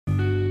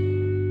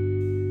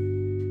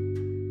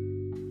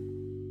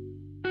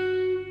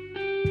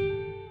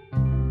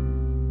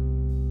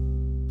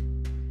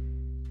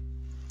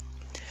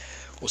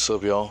What's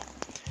up, y'all?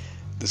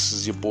 This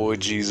is your boy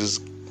Jesus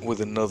with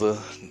another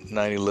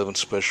 9/11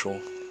 special.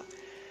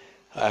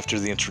 After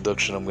the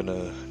introduction, I'm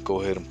gonna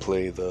go ahead and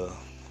play the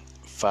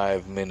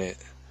 5-minute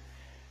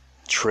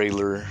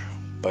trailer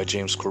by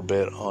James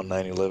Corbett on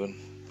 9/11.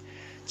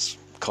 It's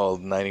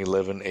called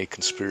 9/11: A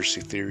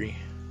Conspiracy Theory,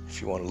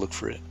 if you want to look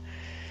for it.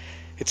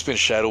 It's been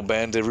shadow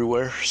banned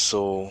everywhere,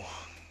 so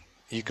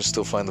you can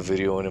still find the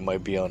video, and it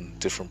might be on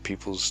different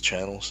people's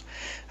channels.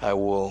 I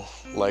will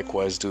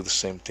likewise do the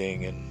same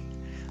thing and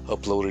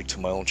upload it to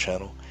my own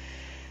channel.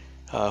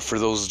 For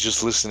those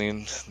just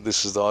listening,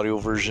 this is the audio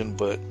version,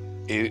 but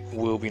it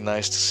will be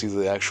nice to see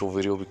the actual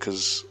video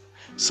because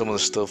some of the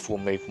stuff will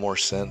make more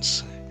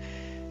sense.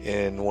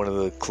 In one of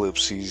the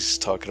clips, he's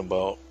talking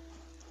about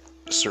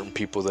certain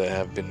people that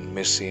have been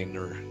missing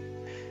or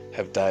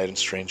have died in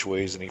strange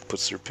ways, and he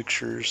puts their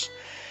pictures.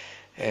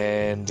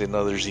 And in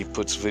others, he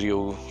puts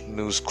video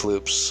news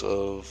clips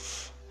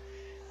of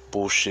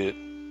bullshit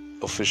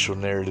official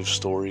narrative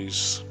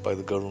stories by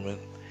the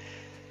government.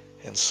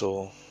 And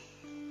so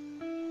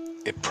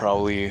it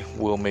probably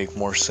will make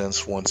more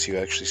sense once you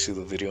actually see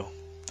the video.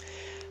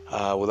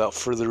 Without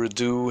further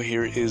ado,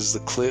 here is the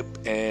clip,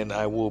 and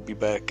I will be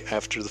back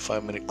after the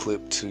 5-minute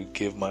clip to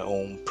give my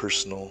own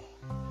personal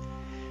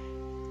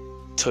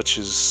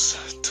touches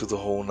to the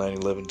whole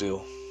 9/11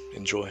 deal.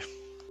 Enjoy.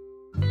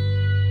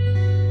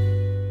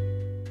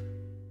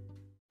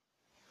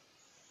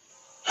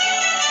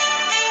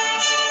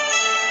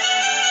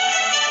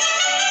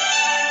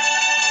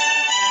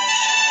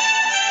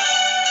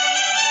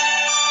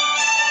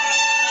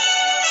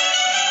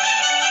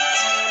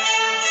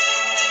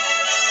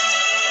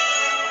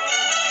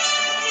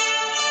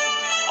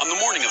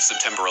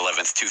 September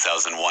 11th,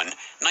 2001,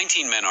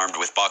 19 men armed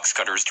with box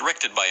cutters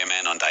directed by a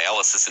man on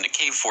dialysis in a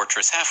cave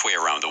fortress halfway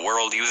around the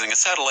world using a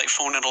satellite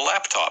phone and a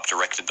laptop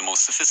directed the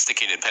most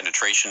sophisticated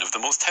penetration of the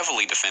most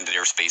heavily defended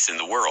airspace in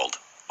the world,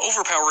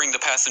 overpowering the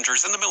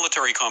passengers and the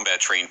military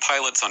combat-trained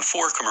pilots on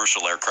 4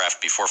 commercial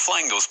aircraft before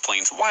flying those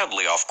planes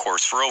wildly off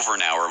course for over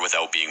an hour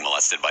without being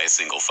molested by a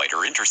single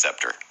fighter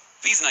interceptor.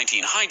 These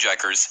 19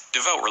 hijackers,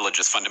 devout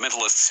religious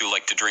fundamentalists who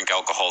like to drink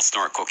alcohol,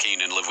 snort cocaine,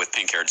 and live with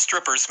pink-haired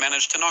strippers,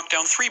 managed to knock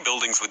down 3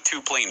 buildings with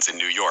 2 planes in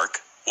New York.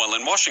 While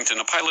in Washington,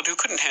 a pilot who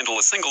couldn't handle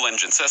a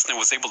single-engine Cessna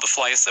was able to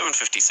fly a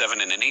 757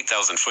 in an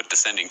 8,000-foot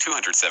descending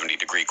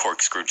 270-degree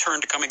corkscrew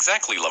turn to come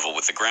exactly level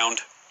with the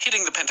ground,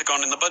 hitting the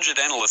Pentagon in the budget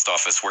analyst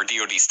office where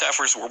DoD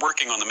staffers were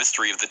working on the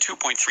mystery of the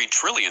 $2.3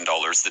 trillion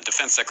that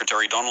Defense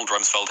Secretary Donald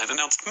Rumsfeld had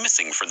announced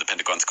missing from the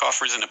Pentagon's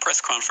coffers in a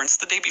press conference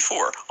the day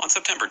before, on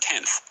September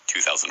 10th,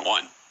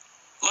 2001.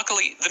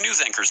 Luckily, the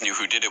news anchors knew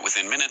who did it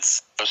within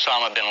minutes.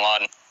 Osama bin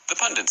Laden. The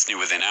pundits knew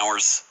within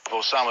hours.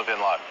 Osama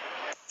bin Laden.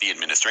 The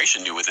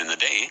administration knew within the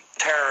day.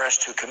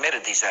 Terrorists who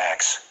committed these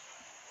acts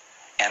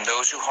and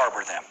those who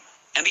harbor them.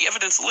 And the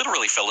evidence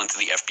literally fell into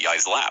the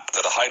FBI's lap.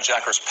 That a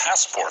hijacker's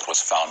passport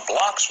was found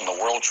blocks from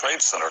the World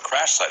Trade Center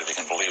crash site, if you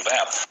can believe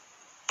that.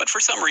 But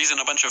for some reason,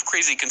 a bunch of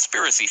crazy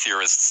conspiracy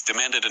theorists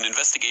demanded an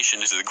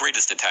investigation into the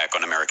greatest attack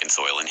on American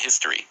soil in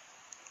history.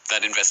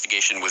 That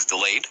investigation was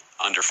delayed,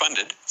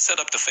 underfunded, set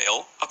up to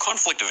fail, a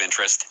conflict of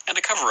interest, and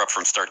a cover-up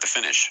from start to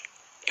finish.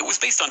 It was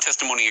based on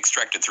testimony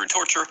extracted through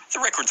torture, the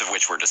records of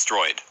which were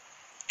destroyed.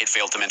 It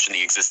failed to mention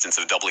the existence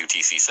of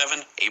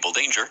WTC-7, Able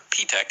Danger,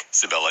 P-TECH,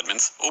 Sibel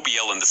Edmonds,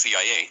 OBL and the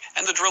CIA,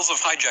 and the drills of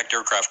hijacked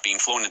aircraft being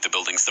flown into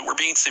buildings that were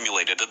being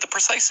simulated at the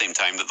precise same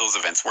time that those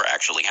events were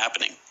actually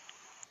happening.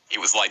 It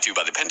was lied to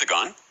by the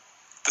Pentagon,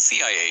 the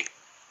CIA,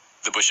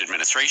 the Bush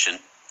administration,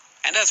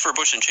 and as for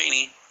Bush and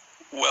Cheney,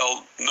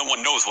 well, no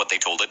one knows what they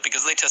told it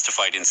because they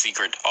testified in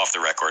secret, off the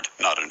record,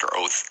 not under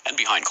oath, and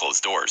behind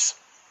closed doors.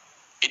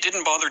 It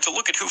didn't bother to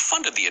look at who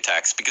funded the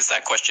attacks because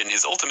that question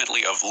is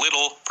ultimately of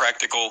little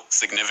practical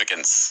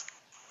significance.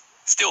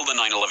 Still, the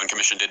 9/11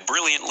 Commission did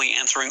brilliantly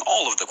answering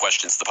all of the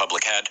questions the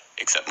public had,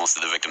 except most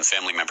of the victims'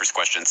 family members'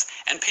 questions,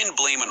 and pinned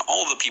blame on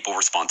all the people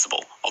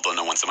responsible, although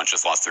no one so much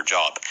as lost their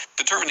job,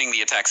 determining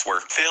the attacks were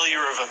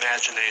failure of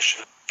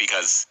imagination.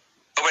 Because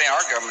nobody in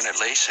our government, at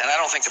least, and I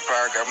don't think the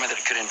prior government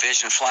that could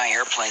envision flying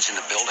airplanes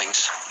into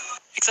buildings.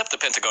 Except the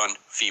Pentagon,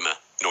 FEMA,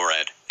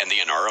 NORAD, and the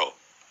NRO.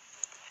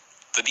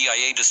 The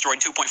DIA destroyed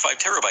 2.5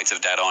 terabytes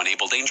of data on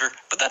Able Danger,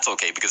 but that's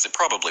okay because it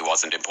probably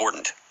wasn't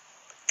important.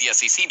 The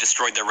SEC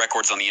destroyed their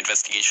records on the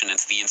investigation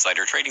into the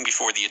insider trading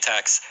before the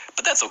attacks,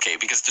 but that's okay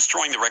because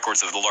destroying the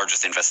records of the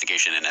largest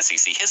investigation in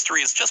SEC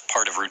history is just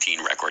part of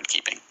routine record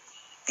keeping.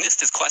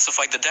 NIST has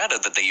classified the data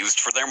that they used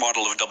for their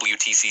model of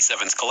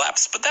WTC-7's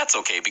collapse, but that's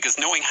okay because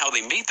knowing how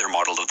they made their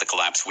model of the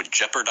collapse would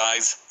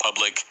jeopardize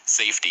public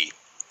safety.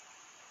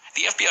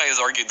 The FBI has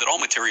argued that all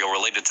material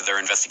related to their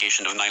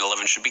investigation of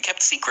 9/11 should be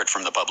kept secret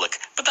from the public,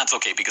 but that's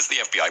okay because the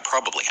FBI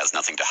probably has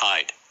nothing to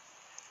hide.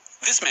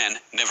 This man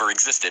never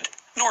existed,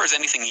 nor is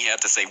anything he had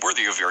to say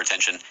worthy of your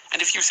attention,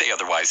 and if you say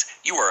otherwise,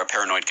 you are a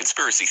paranoid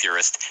conspiracy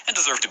theorist and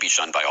deserve to be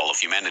shunned by all of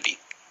humanity.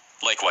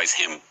 Likewise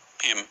him,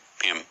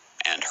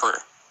 and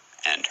her,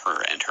 and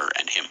her, and her,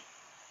 and him.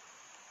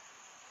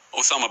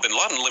 Osama bin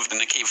Laden lived in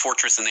a cave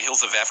fortress in the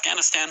hills of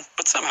Afghanistan,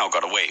 but somehow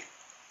got away.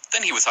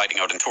 Then he was hiding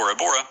out in Tora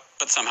Bora,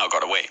 but somehow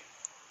got away.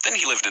 Then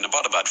he lived in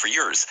Abbottabad for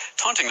years,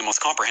 taunting the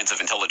most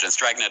comprehensive intelligence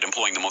dragnet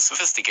employing the most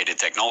sophisticated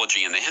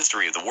technology in the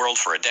history of the world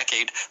for a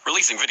decade,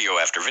 releasing video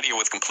after video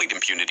with complete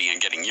impunity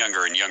and getting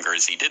younger and younger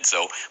as he did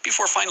so,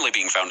 before finally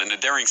being found in a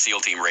daring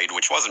SEAL team raid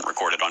which wasn't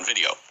recorded on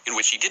video, in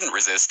which he didn't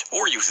resist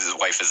or use his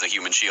wife as a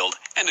human shield,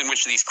 and in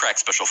which these crack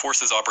special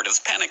forces operatives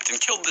panicked and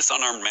killed this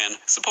unarmed man,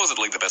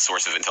 supposedly the best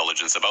source of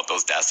intelligence about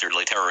those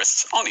dastardly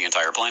terrorists on the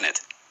entire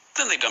planet.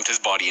 Then they dumped his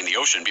body in the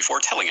ocean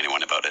before telling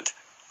anyone about it.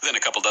 Then a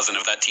couple dozen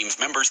of that team's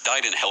members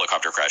died in a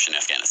helicopter crash in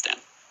Afghanistan.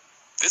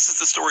 This is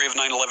the story of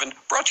 9/11,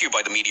 brought to you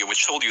by the media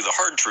which told you the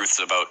hard truths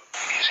about...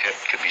 His head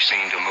could be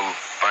seen to move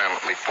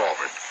violently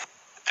forward.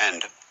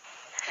 And...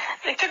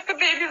 They took the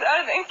babies out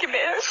of the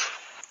incubators.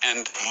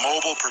 And...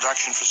 Mobile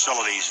production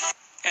facilities.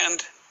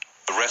 And...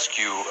 The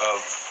rescue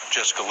of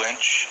Jessica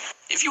Lynch.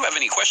 If you have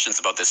any questions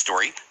about this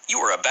story, you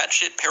are a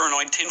batshit,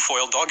 paranoid,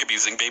 tinfoil,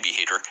 dog-abusing baby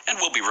hater and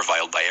will be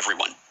reviled by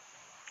everyone.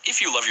 If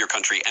you love your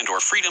country and or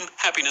freedom,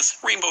 happiness,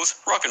 rainbows,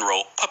 rock and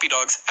roll, puppy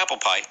dogs, apple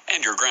pie,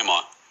 and your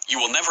grandma, you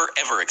will never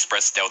ever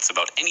express doubts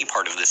about any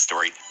part of this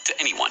story to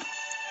anyone.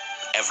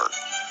 Ever.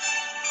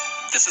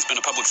 This has been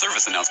a public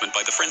service announcement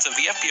by the Friends of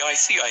the FBI,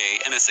 CIA,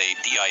 NSA,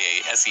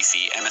 DIA, SEC,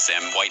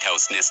 MSM, White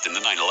House, NIST, and the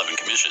 9/11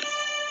 Commission.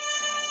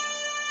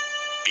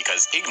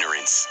 Because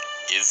ignorance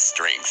is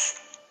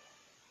strength.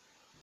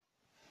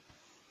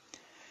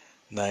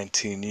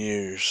 19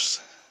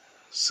 years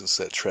since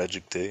that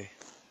tragic day.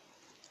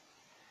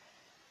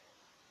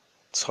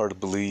 It's hard to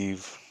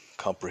believe,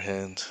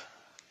 comprehend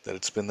that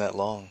it's been that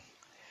long.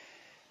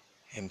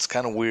 And it's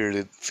kind of weird,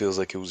 it feels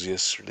like it was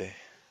yesterday.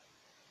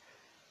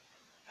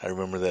 I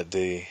remember that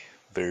day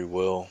very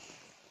well.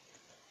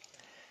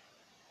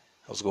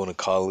 I was going to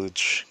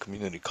college,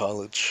 community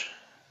college,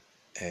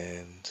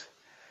 and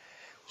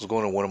I was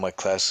going to one of my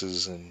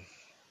classes, and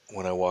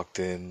when I walked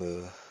in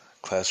the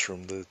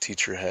classroom, the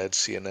teacher had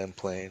CNN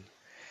playing,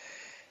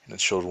 and it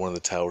showed one of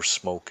the towers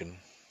smoking,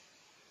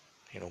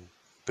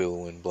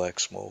 billowing black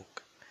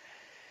smoke.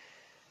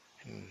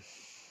 And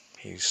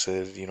he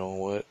said, you know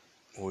what,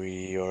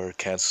 we are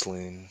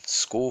canceling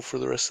school for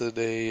the rest of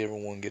the day,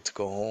 everyone get to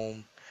go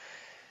home.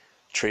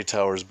 Trade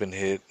Tower's been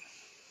hit,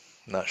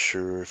 not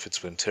sure if it's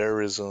been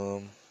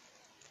terrorism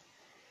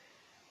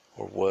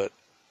or what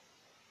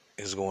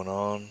is going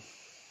on,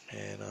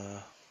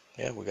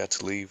 and we got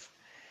to leave.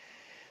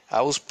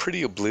 I was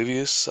pretty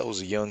oblivious. I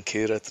was a young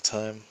kid at the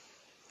time.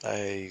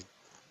 I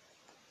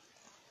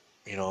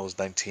was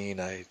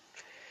 19.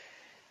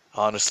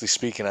 Honestly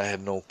speaking, I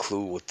had no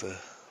clue what the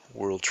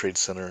World Trade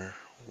Center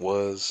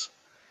was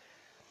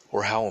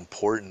or how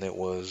important it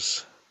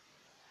was.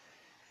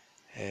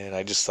 And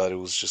I just thought it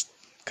was just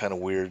kind of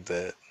weird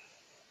that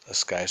a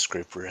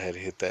skyscraper had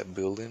hit that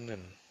building,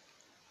 and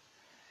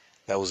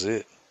that was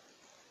it.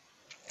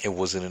 It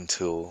wasn't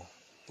until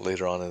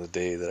later on in the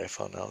day that I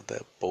found out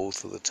that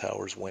both of the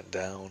towers went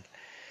down,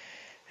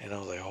 and I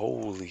was like,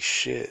 holy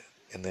shit.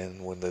 And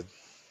then when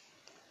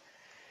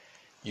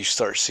you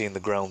start seeing the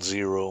ground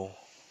zero,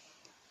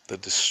 the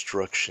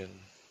destruction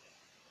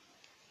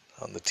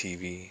on the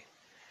TV,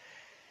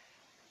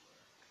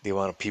 the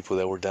amount of people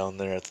that were down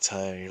there at the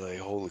time, you're like,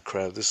 holy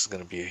crap, this is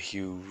going to be a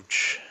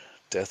huge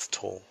death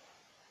toll.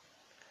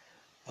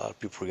 A lot of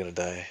people are going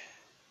to die.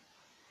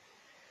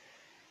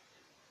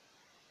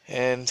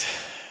 And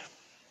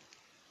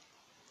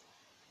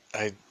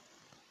I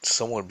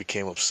somewhat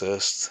became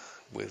obsessed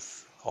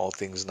with all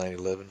things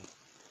 9/11.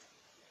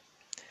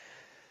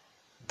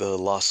 The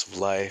loss of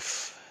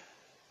life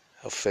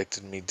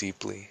affected me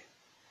deeply.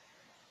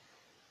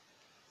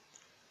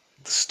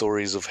 The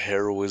stories of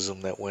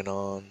heroism that went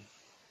on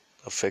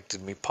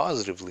affected me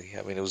positively.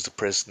 I mean, it was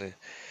depressing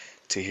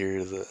to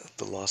hear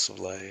the loss of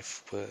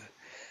life, but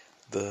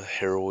the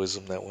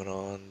heroism that went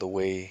on, the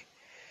way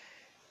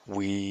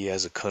we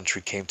as a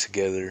country came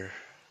together,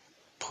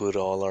 put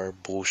all our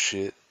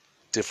bullshit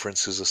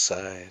differences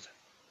aside.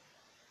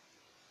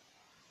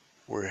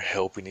 We're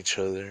helping each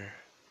other.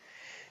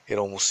 It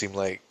almost seemed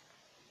like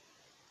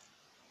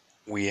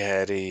we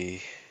had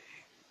a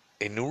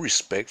new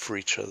respect for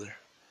each other.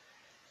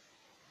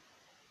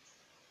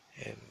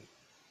 And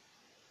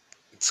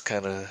it's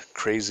kind of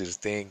crazy to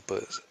think,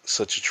 but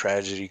such a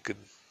tragedy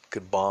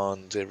could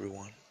bond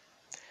everyone.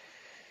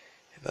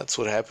 And that's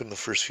what happened the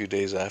first few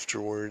days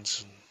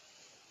afterwards.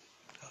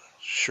 And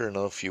sure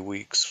enough, a few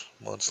weeks,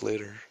 months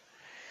later,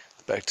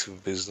 back to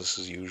business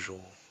as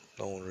usual.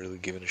 No one really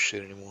giving a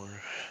shit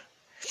anymore.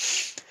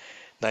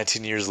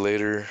 19 years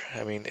later,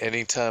 I mean,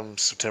 anytime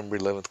September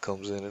 11th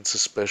comes in, it's a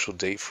special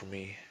date for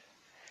me.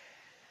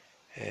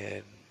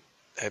 And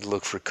I'd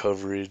look for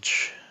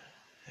coverage,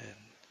 and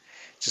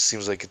it just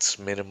seems like it's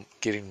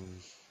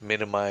getting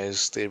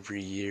minimized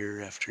every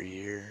year after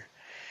year.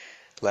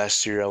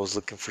 Last year I was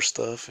looking for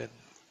stuff, and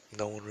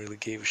no one really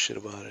gave a shit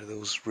about it. There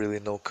was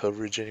really no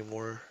coverage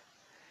anymore.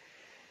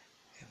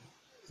 And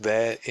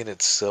that in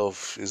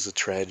itself is a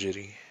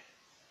tragedy.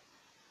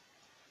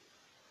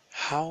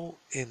 How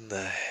in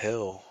the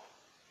hell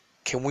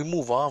can we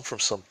move on from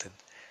something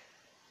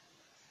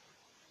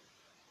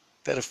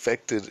that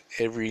affected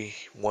every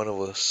one of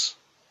us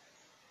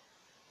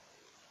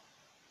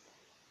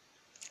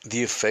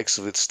the effects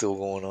of it's still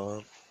going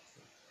on.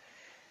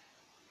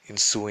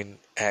 Ensuing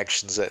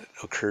actions that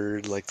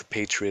occurred, like the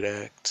Patriot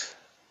Act,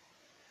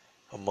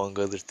 among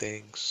other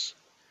things.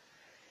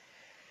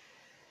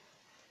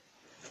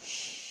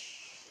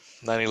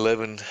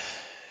 9/11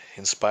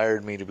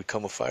 inspired me to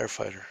become a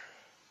firefighter.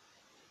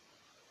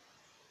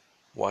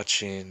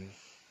 Watching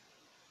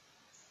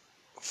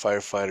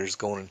firefighters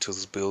going into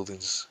those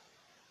buildings,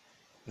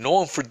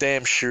 knowing for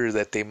damn sure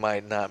that they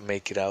might not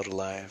make it out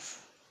alive,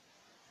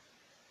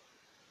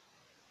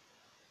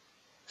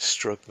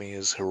 struck me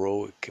as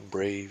heroic and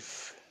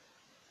brave.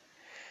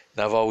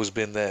 And I've always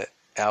been that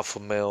alpha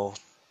male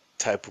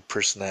type of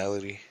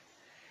personality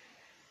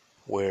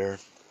where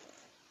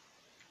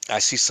I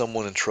see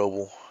someone in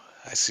trouble,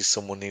 I see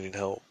someone needing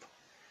help.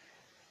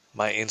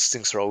 My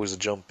instincts are always to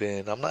jump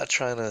in. I'm not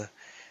trying to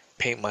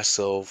paint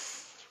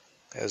myself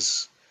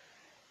as,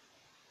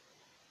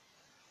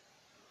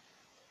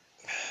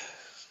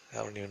 I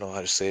don't even know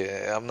how to say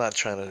it. I'm not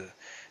trying to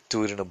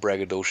do it in a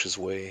braggadocious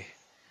way.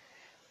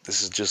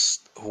 This is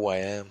just who I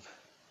am.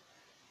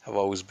 I've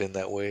always been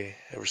that way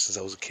ever since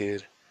I was a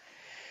kid.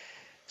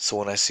 So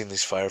when I seen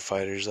these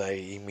firefighters,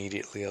 I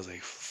was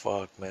like,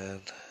 fuck,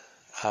 man.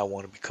 I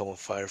want to become a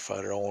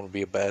firefighter. I want to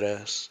be a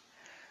badass.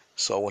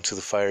 So I went to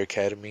the fire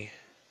academy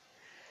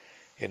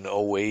in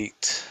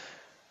 2008.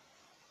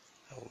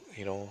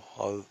 You know,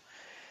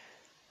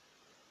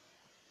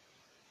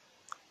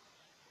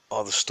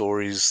 all the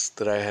stories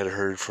that I had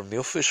heard from the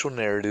official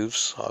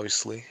narratives,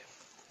 obviously,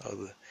 of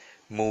the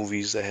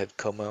movies that had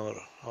come out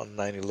on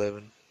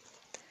 9/11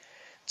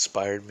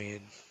 inspired me.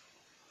 And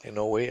in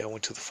 2008, I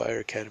went to the fire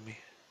academy.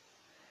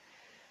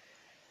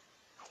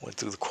 Went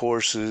through the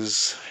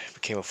courses,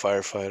 became a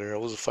firefighter. I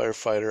was a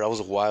firefighter. I was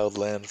a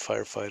wildland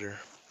firefighter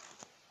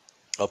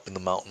up in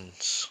the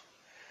mountains.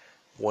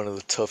 One of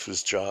the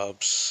toughest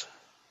jobs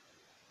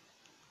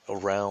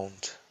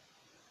around.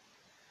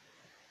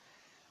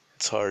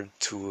 It's hard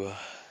to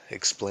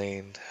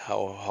explain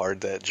how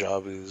hard that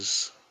job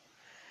is.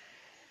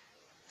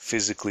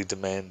 Physically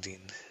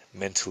demanding,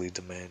 mentally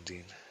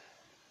demanding.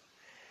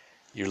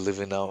 You're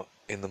living out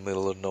in the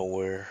middle of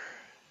nowhere.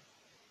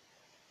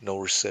 No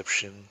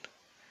reception.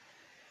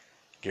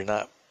 You're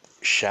not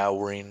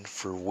showering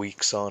for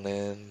weeks on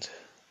end.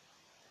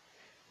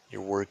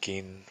 You're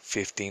working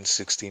 15,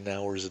 16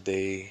 hours a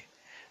day.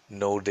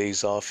 No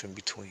days off in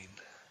between.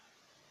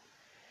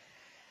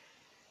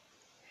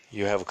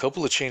 You have a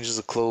couple of changes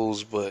of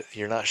clothes, but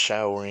you're not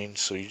showering,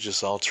 so you're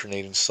just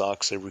alternating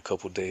socks every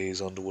couple of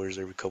days, underwears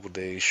every couple of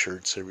days,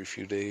 shirts every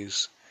few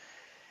days.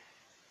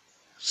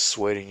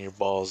 Sweating your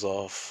balls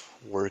off,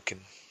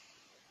 working,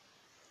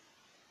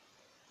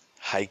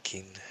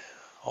 hiking,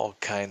 all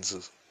kinds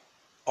of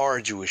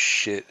arduous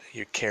shit.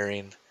 You're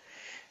carrying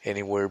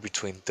anywhere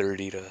between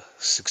 30 to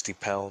 60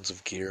 pounds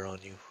of gear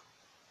on you.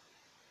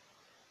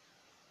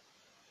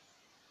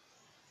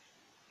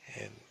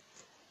 And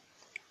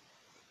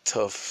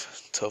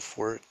tough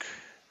work.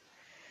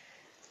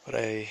 But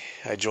I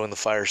joined the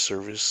fire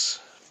service.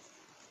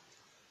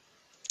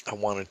 I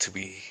wanted to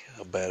be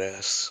a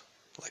badass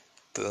like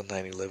the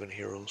 9/11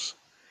 heroes.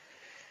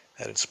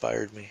 That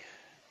inspired me.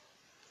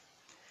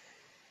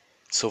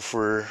 So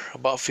for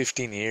about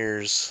 15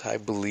 years, I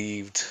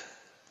believed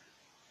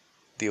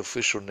the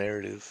official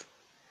narrative.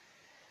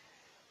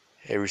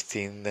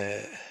 Everything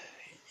that,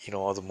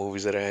 all the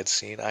movies that I had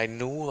seen. I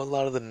knew a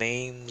lot of the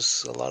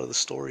names, a lot of the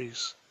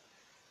stories.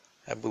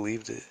 I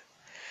believed it.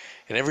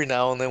 And every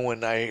now and then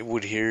when I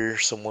would hear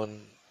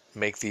someone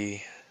make the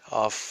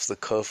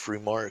off-the-cuff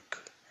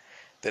remark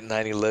that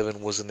 9/11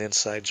 was an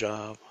inside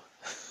job,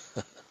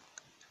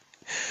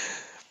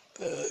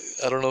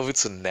 I don't know if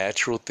it's a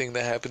natural thing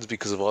that happens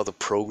because of all the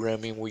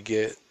programming we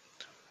get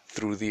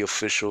through the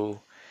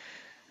official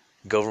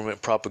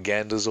government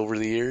propagandas over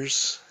the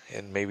years,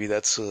 and maybe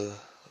that's an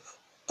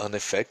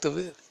effect of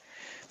it.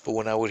 But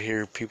when I would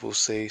hear people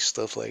say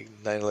stuff like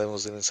 9/11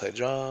 was an inside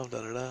job,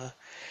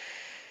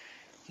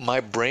 my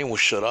brain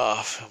was shut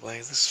off. I'm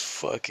like, this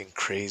fucking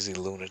crazy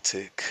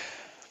lunatic.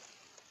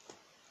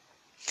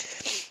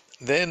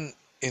 Then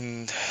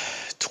in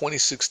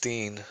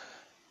 2016,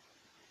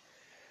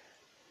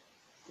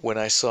 when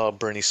I saw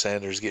Bernie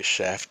Sanders get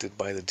shafted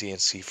by the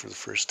DNC for the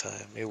first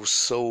time, it was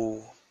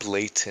so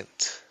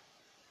blatant,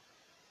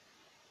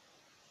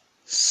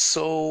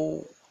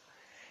 so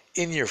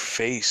in your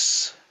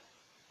face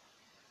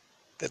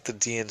that the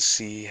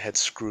DNC had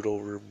screwed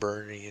over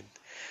Bernie and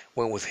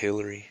went with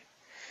Hillary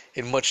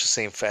in much the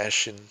same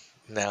fashion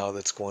now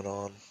that's going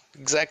on.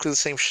 Exactly the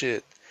same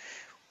shit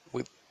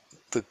with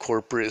the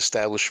corporate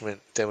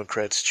establishment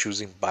Democrats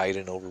choosing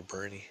Biden over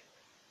Bernie.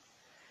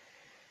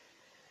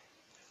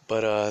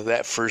 But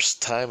that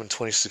first time in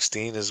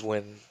 2016 is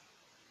when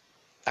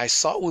I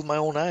saw it with my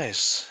own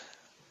eyes.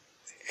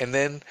 And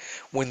then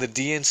when the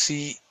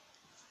DNC,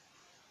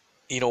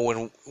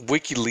 when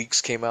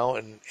WikiLeaks came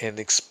out and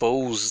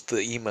exposed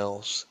the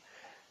emails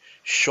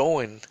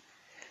showing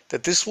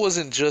that this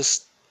wasn't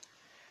just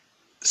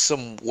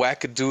some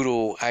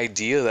wackadoodle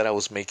idea that I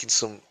was making,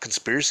 some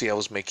conspiracy I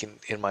was making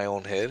in my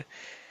own head.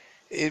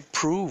 It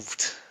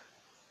proved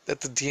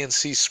that the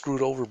DNC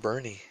screwed over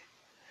Bernie,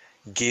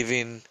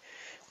 giving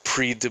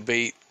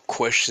pre-debate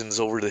questions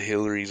over to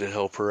Hillary to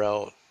help her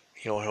out,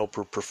 help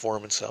her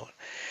performance out.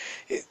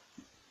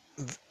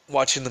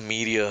 Watching the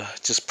media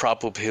just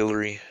prop up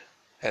Hillary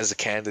as a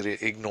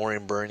candidate,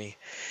 ignoring Bernie,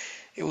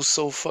 it was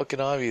so fucking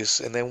obvious.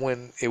 And then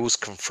when it was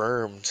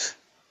confirmed,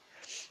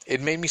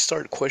 it made me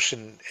start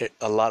questioning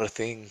a lot of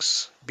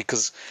things,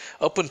 because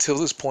up until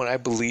this point, I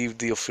believed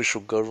the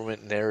official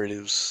government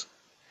narratives,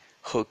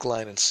 hook,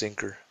 line, and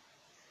sinker,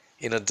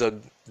 in a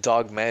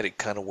dogmatic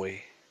kind of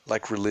way,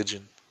 like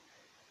religion.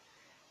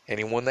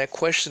 Anyone that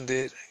questioned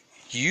it,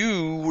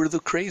 you were the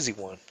crazy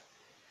one,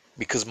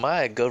 because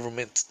my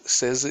government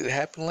says it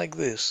happened like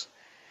this.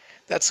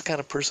 That's the kind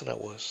of person I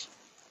was.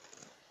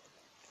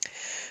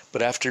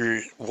 But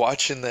after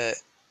watching that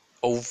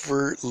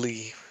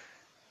overtly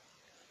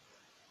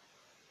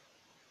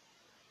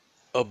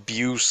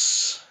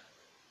abuse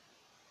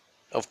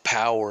of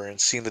power and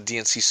seeing the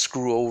DNC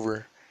screw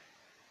over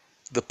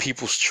the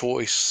people's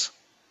choice,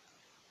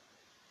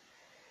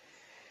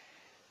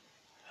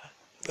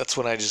 that's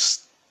when I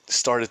just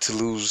started to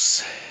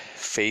lose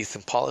faith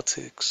in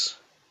politics.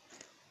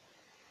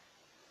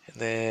 And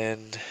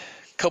then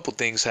a couple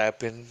things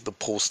happened. The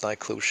Pulse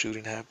nightclub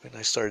shooting happened.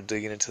 I started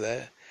digging into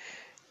that,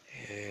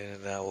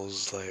 and I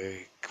was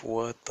like,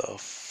 what the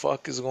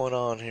fuck is going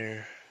on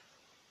here?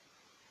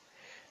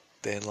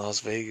 Then Las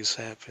Vegas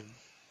happened,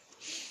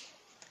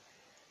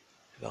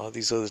 and all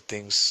these other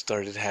things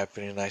started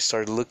happening, and I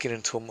started looking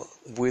into them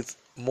with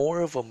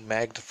more of a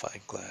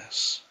magnifying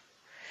glass.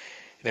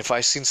 And if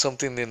I seen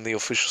something in the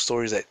official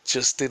stories that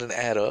just didn't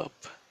add up,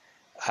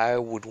 I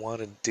would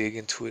want to dig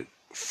into it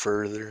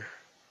further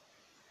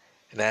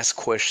and ask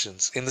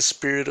questions in the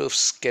spirit of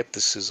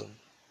skepticism.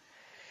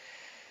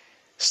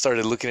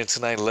 Started looking into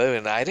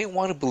 9/11. I didn't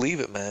want to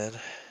believe it, man.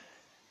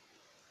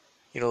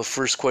 The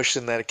first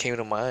question that came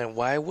to mind,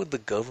 why would the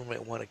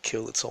government want to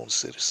kill its own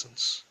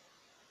citizens?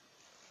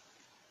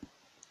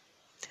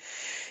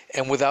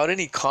 And without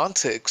any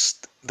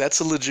context, that's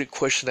a legit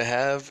question to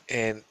have,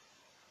 and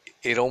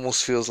it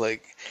almost feels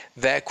like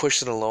that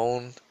question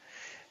alone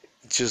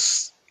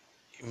just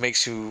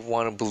makes you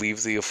want to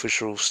believe the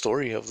official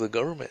story of the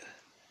government.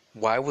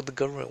 Why would the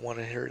government want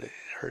to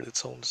hurt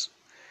its own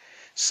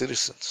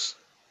citizens?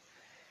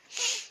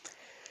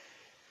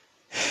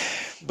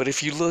 But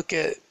if you look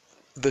at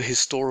the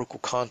historical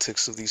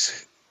context of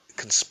these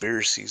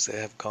conspiracies that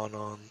have gone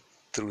on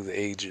through the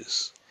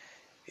ages,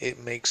 it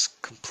makes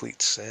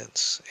complete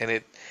sense. And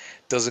it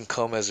doesn't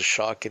come as a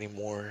shock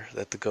anymore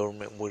that the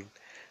government would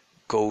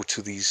go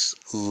to these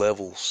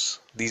levels,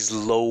 these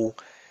lowest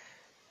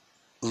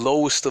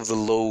of the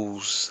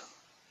lows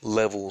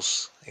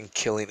levels, in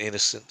killing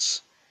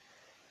innocents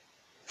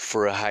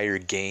for a higher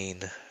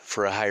gain,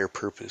 for a higher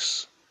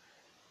purpose.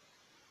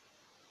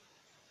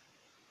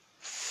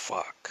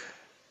 Fuck.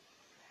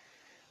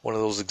 One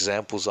of those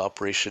examples,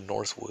 Operation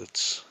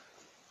Northwoods.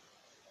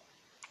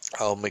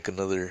 I'll make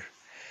another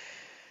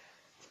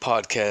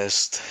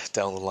podcast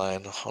down the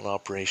line on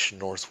Operation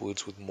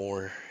Northwoods with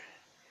more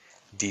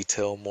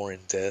detail, more in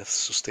depth,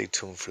 so stay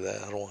tuned for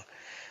that. I want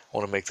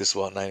to make this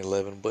about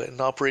 9/11, but in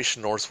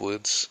Operation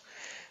Northwoods,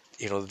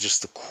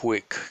 just the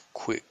quick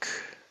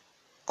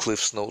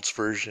Cliff's Notes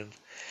version,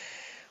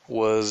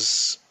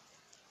 was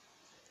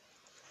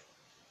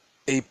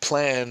a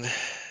plan,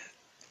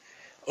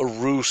 a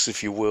ruse,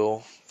 if you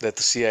will, that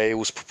the CIA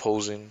was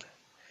proposing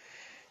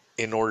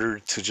in order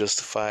to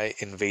justify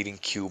invading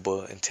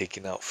Cuba and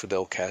taking out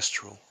Fidel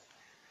Castro,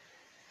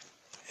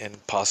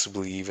 and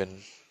possibly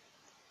even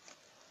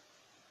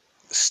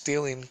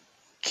stealing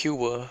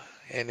Cuba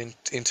and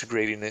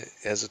integrating it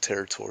as a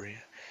territory,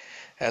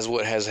 as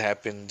what has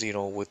happened,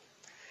 with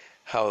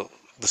how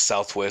the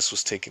Southwest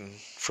was taken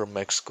from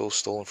Mexico,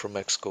 stolen from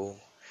Mexico,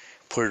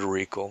 Puerto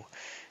Rico.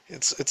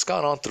 It's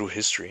gone on through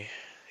history.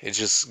 It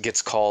just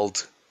gets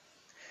called,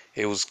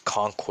 it was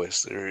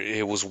conquest, or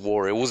it was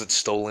war. It wasn't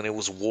stolen, it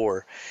was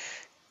war.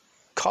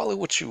 Call it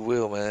what you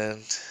will,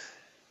 man.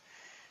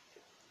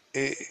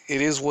 It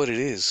is what it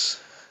is.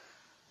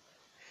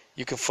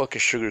 You can fucking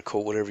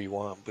sugarcoat whatever you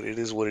want, but it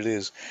is what it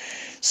is.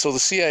 So the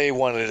CIA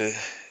wanted to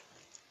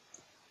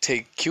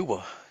take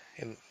Cuba,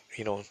 and,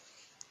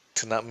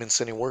 to not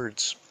mince any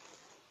words,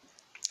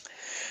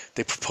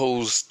 they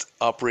proposed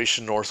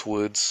Operation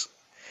Northwoods,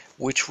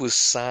 which was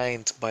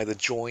signed by the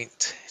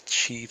Joint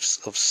Chiefs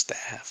of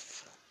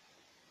Staff.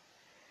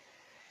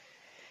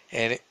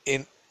 And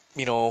in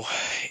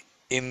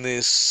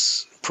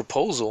this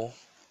proposal,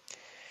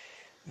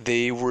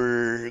 they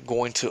were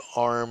going to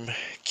arm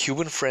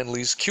Cuban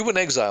friendlies, Cuban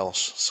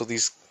exiles. So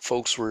these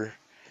folks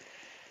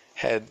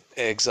had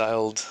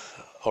exiled,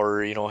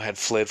 or had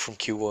fled from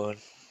Cuba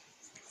and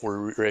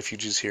were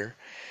refugees here.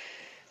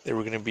 They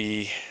were going to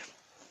be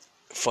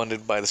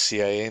funded by the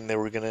CIA, and they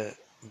were going to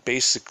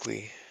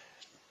basically,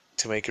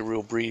 to make it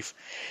real brief,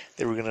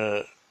 they were going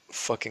to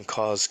fucking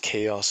cause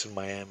chaos in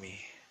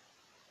Miami.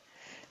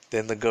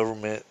 Then the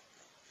government,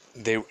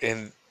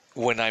 and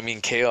when I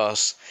mean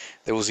chaos,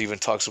 there was even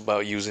talks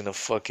about using a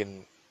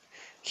fucking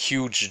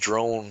huge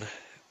drone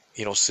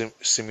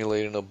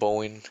simulating a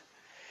Boeing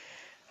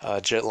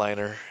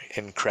jetliner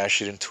and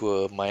crash it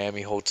into a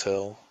Miami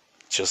hotel,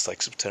 just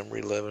like September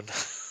 11.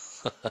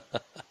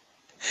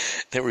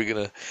 Then we're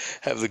gonna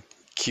have the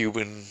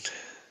Cuban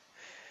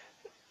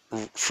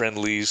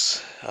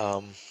friendlies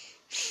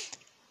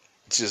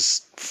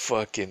just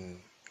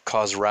fucking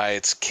cause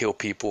riots, kill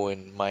people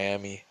in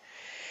Miami.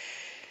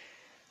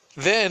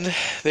 Then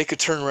they could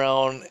turn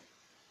around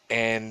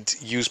and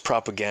use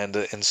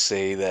propaganda and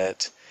say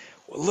that,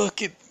 well,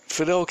 look at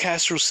Fidel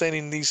Castro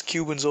sending these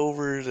Cubans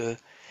over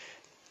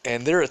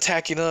and they're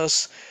attacking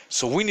us,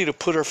 so we need to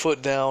put our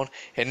foot down,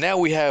 and now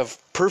we have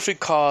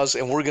perfect cause,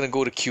 and we're going to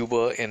go to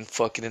Cuba and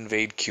fucking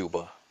invade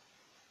Cuba.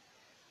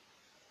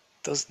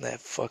 Doesn't that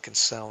fucking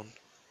sound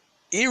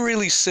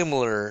eerily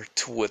similar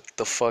to what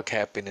the fuck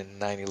happened in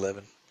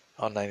 9/11,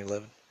 on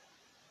 9/11?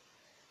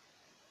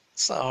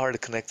 It's not hard to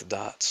connect the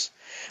dots.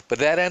 But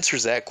that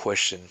answers that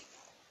question.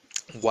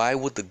 Why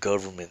would the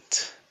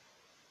government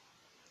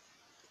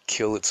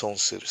kill its own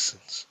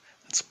citizens?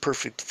 That's a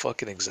perfect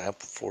fucking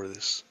example for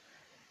this.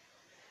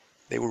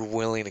 They were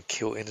willing to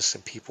kill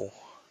innocent people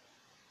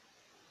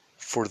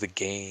for the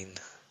gain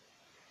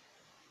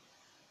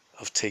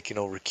of taking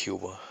over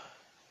Cuba.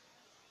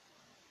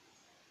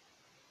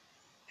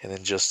 And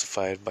then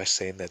justified by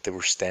saying that they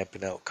were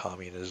stamping out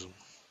communism.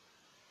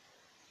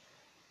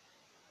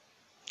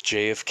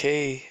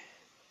 JFK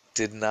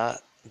did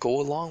not go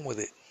along with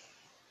it.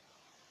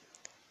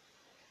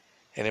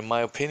 And in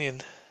my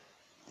opinion,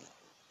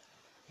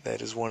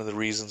 that is one of the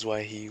reasons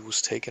why he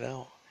was taken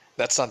out.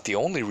 That's not the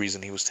only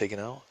reason he was taken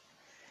out.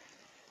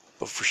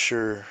 But for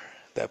sure,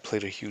 that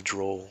played a huge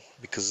role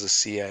because the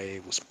CIA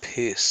was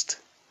pissed.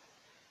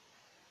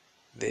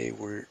 They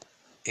were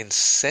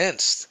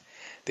incensed.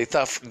 They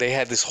thought they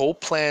had this whole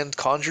plan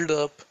conjured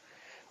up,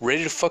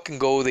 ready to fucking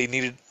go. They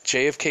needed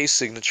JFK's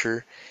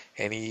signature,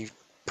 and he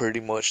pretty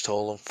much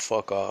told them,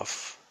 fuck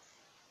off.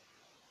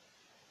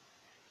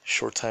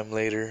 Short time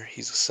later,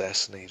 he's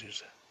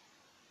assassinated.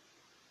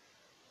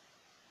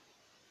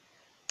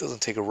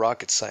 Doesn't take a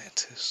rocket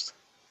scientist.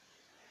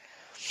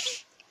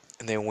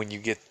 And then when you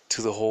get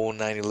to the whole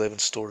 9/11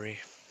 story,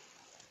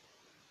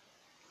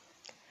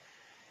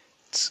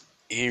 it's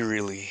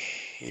eerily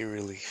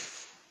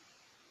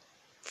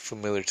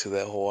familiar to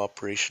that whole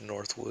Operation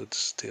Northwoods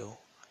still.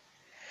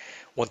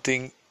 One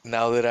thing,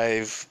 now that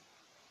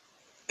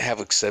have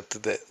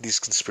accepted that these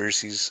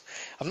conspiracies,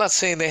 I'm not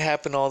saying they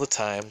happen all the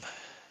time,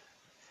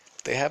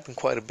 but they happen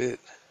quite a bit.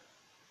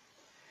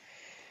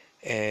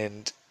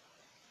 And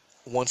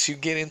once you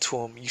get into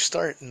them, you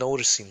start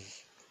noticing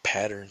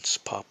patterns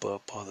pop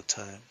up all the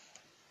time.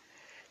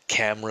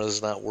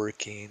 Cameras not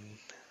working,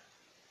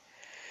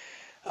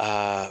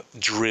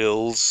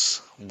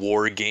 drills,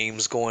 war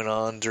games going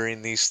on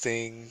during these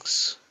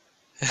things.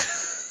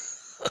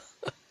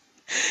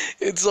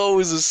 It's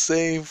always the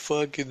same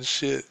fucking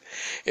shit.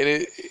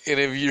 And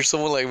if you're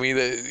someone like me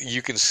that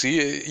you can see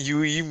it,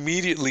 you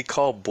immediately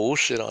call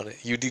bullshit on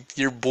it.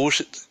 Your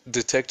bullshit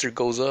detector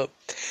goes up.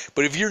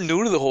 But if you're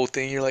new to the whole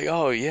thing, you're like,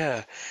 oh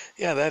yeah,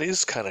 that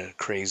is kind of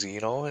crazy,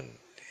 and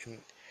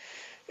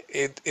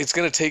it's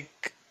gonna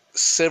take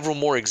several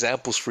more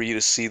examples for you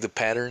to see the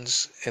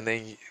patterns, and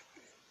then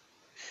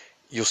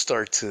you'll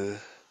start to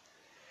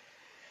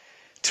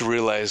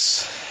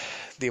realize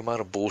the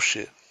amount of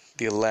bullshit,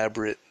 the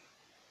elaborate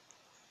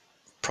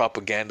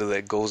propaganda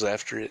that goes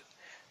after it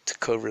to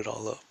cover it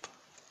all up.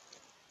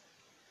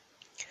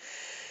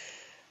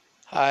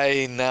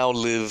 I now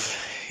live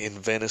in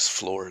Venice,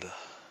 Florida.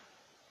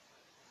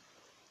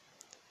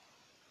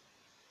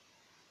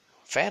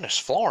 Venice,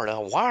 Florida?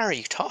 Why are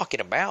you talking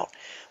about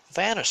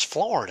Venice,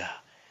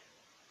 Florida?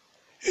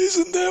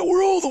 Isn't that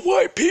where all the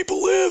white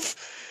people live?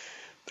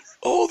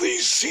 All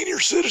these senior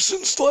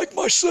citizens like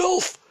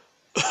myself.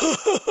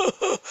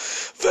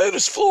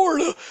 Venice,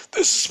 Florida.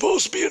 This is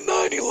supposed to be a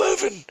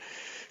 9/11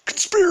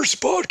 conspiracy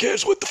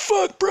podcast. What the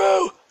fuck,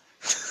 bro?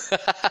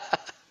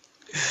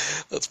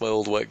 That's my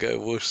old white guy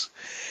voice.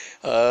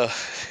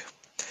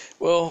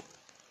 Well,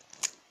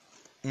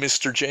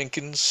 Mr.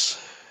 Jenkins,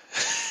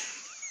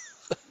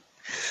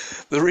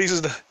 the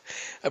reason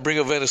I bring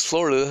up Venice,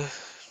 Florida,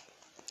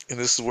 and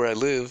this is where I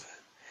live,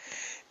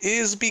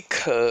 is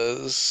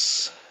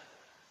because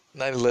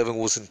 9/11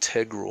 was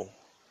integral,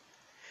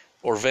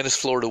 or Venice,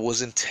 Florida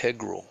was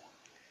integral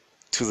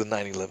to the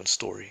 9/11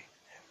 story.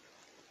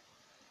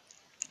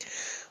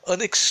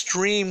 An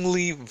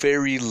extremely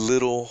very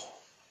little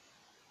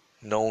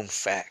known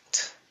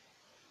fact.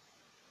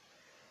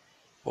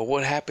 Well,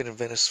 what happened in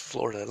Venice,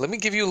 Florida? Let me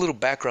give you a little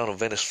background of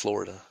Venice,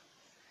 Florida.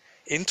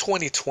 In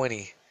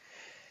 2020,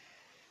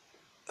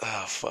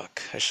 I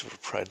should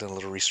have probably done a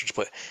little research,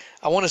 but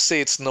I want to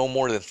say it's no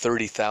more than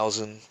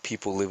 30,000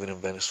 people living in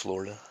Venice,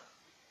 Florida.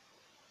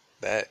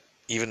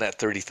 Even that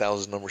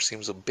 30,000 number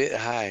seems a bit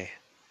high.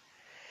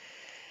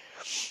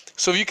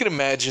 So if you can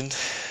imagine,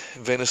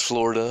 Venice,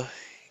 Florida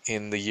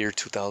in the year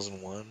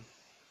 2001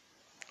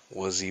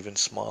 was even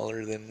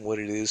smaller than what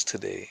it is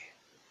today.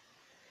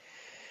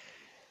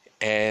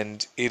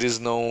 And it is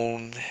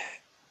known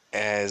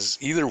as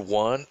either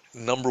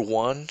number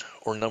one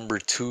or number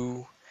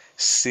two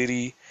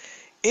city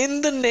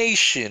in the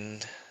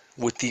nation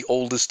with the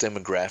oldest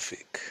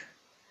demographic.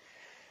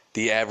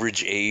 The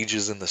average age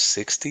is in the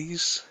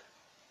 60s.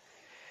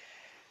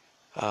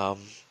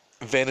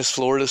 Venice,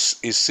 Florida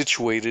is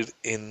situated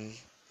in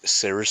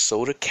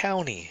Sarasota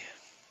County,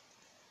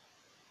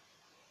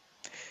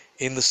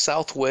 in the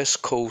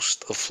southwest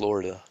coast of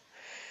Florida,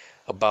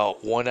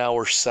 about 1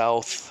 hour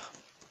south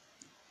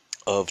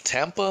of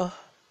Tampa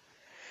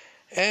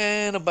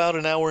and about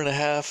an hour and a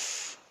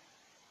half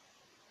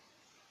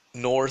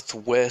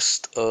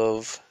northwest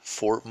of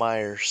Fort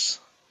Myers.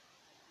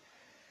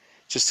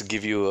 Just to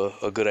give you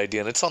a good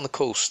idea, and it's on the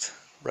coast,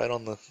 right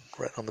on the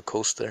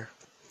coast there.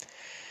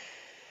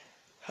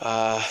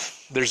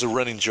 There's a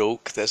running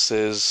joke that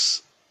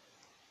says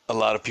a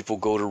lot of people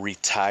go to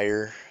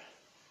retire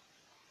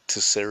to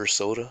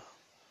Sarasota,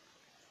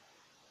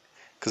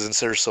 because in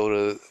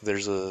Sarasota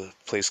there's a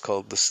place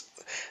called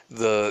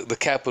the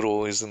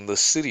capital is in the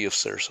city of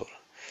Sarasota.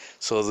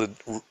 So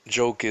the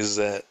joke is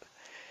that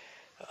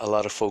a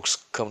lot of folks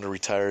come to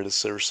retire to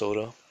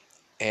Sarasota,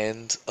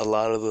 and a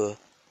lot of the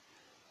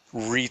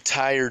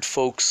retired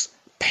folks'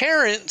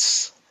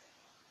 parents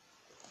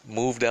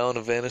move down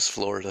to Venice,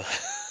 Florida.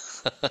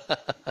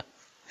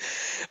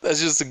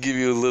 That's just to give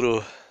you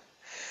a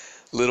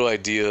little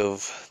idea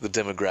of the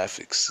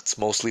demographics. It's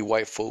mostly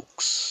white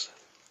folks,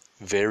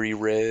 very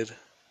red,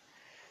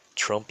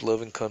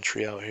 Trump-loving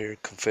country out here,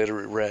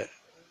 Confederate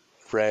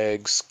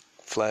rags,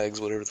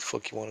 flags, whatever the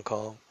fuck you want to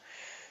call them.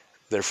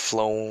 They're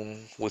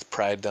flown with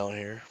pride down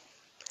here.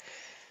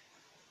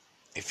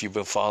 If you've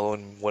been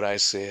following what I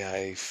say,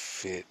 I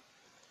fit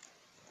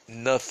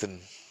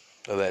nothing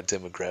of that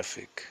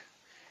demographic.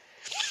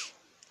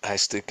 I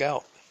stick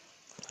out.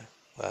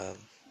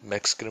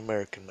 Mexican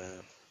American,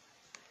 man.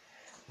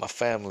 My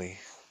family,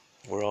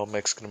 we're all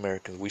Mexican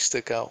Americans. We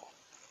stick out.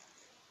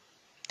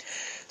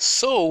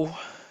 So,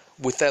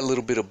 with that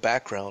little bit of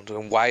background,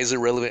 and why is it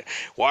relevant?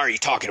 Why are you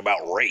talking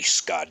about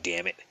race,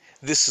 goddammit?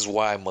 This is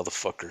why,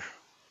 motherfucker.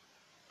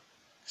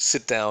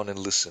 Sit down and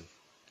listen.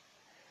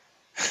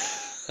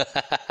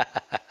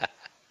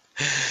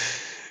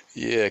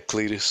 Yeah,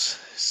 Cletus.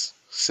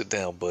 Sit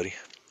down, buddy.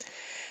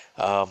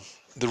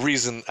 The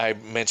reason I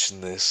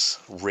mentioned this,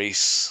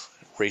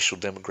 racial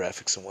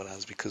demographics and whatnot,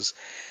 is because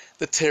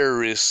the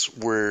terrorists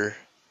were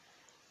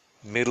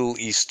Middle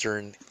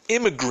Eastern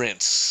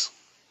immigrants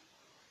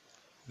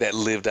that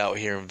lived out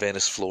here in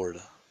Venice,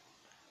 Florida.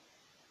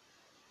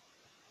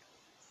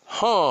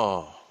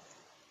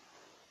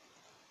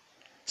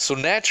 So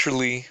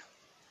naturally,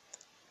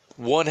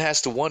 one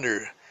has to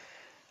wonder,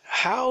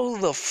 how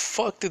the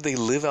fuck did they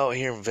live out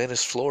here in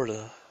Venice,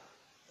 Florida,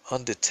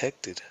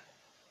 undetected?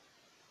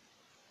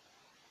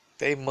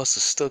 They must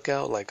have stuck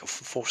out like a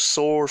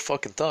sore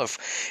fucking thumb.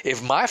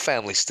 If my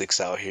family sticks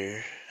out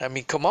here, I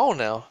mean, come on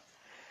now.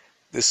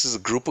 This is a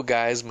group of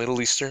guys,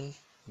 Middle Eastern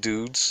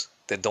dudes,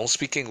 that don't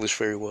speak English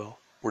very well.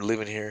 We're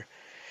living here.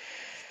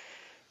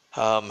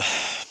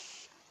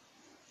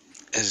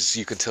 As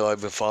you can tell,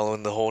 I've been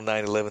following the whole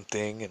 9/11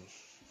 thing, and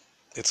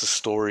it's a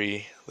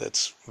story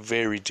that's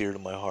very dear to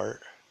my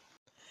heart.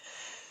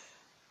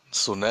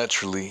 So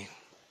naturally,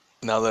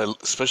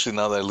 especially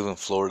now that I live in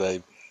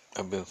Florida,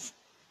 I've been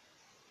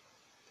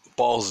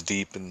balls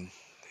deep in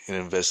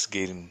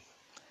investigating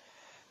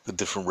the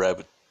different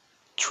rabbit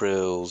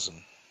trails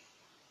and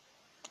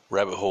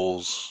rabbit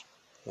holes,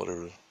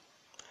 whatever.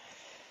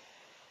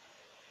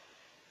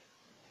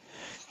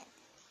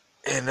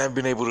 And I've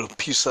been able to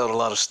piece out a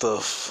lot of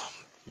stuff.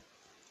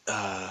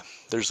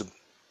 There's a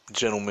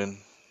gentleman,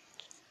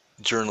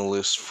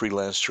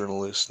 freelance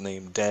journalist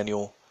named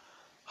Daniel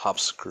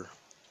Hopsiker,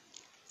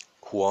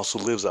 who also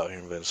lives out here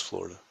in Venice,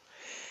 Florida.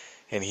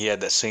 And he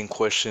had that same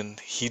question.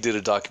 He did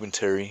a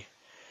documentary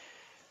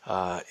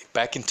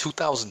back in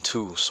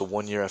 2002, so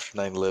 1 year after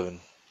 9/11,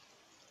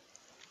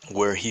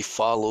 where he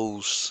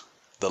follows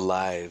the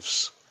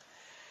lives.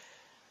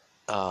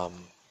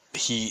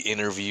 He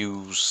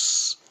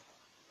interviews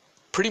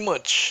pretty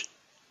much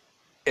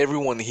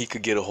everyone he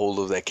could get a hold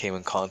of that came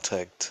in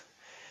contact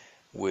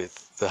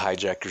with the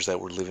hijackers that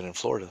were living in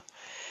Florida.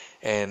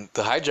 And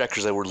the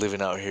hijackers that were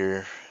living out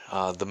here,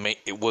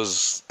 it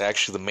was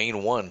actually the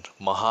main one,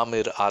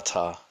 Mohammed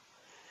Atta.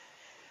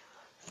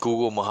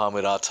 Google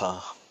Mohammed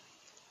Atta.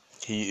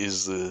 He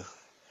is the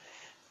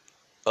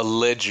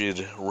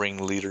alleged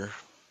ringleader,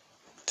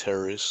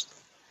 terrorist,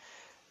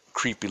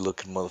 creepy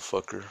looking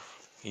motherfucker,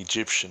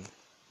 Egyptian.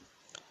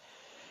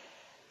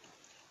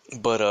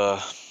 But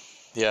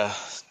yeah,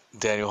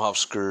 Daniel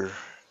Hopsiker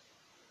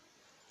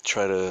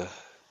tried to,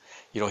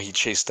 he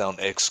chased down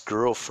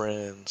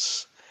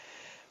ex-girlfriends,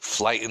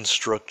 flight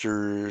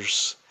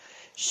instructors.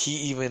 He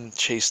even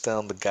chased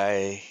down the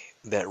guy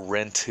that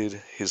rented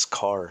his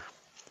car.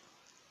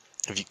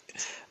 If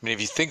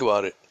you think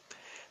about it,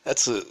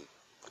 that's a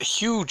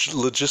huge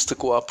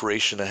logistical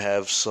operation to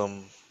have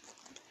some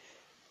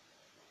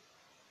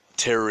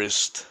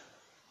terrorist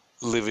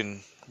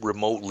living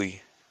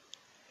remotely.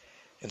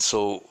 And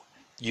so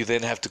you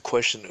then have to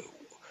question,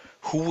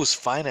 Who was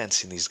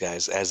financing these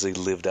guys as they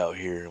lived out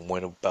here and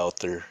went about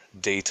their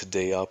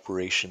day-to-day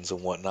operations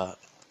and whatnot?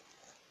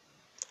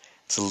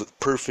 It's a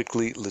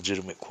perfectly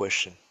legitimate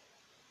question.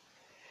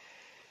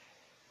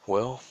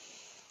 Well,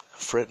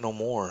 fret no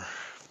more,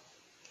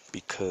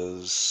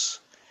 because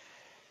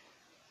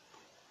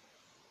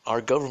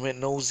our government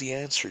knows the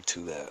answer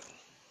to that.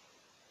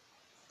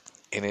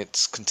 And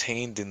it's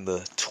contained in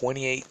the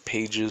 28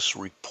 pages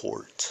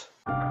report.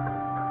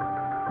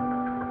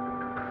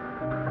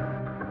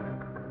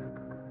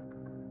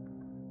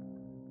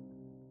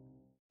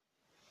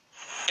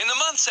 In the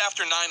months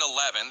after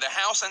 9/11, the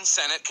House and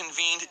Senate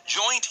convened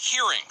joint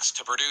hearings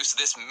to produce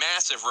this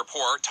massive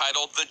report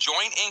titled The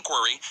Joint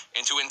Inquiry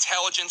into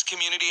Intelligence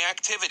Community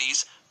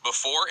Activities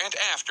Before and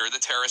After the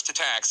Terrorist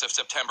Attacks of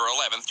September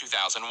 11,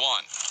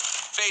 2001.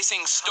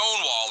 Facing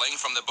stonewalling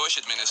from the Bush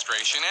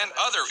administration and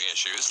other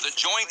issues, the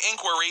joint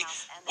inquiry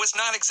was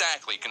not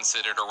exactly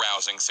considered a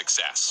rousing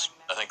success.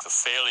 I think the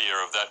failure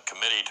of that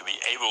committee to be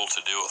able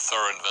to do a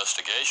thorough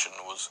investigation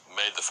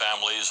made the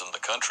families and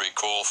the country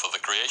call for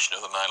the creation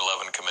of the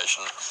 9/11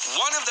 Commission.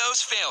 One of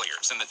those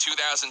failures in the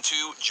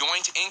 2002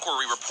 Joint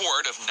Inquiry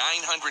Report of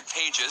 900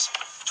 pages,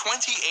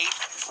 28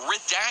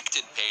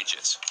 redacted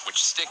pages,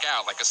 which stick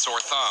out like a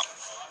sore thumb.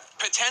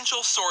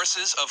 Potential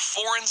sources of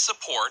foreign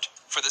support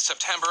for the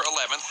September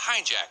 11th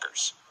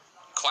hijackers,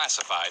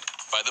 classified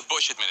by the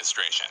Bush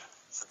administration.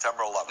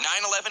 September 11th.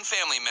 9/11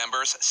 family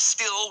members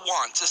still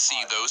want to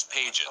see those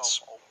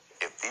pages.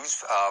 If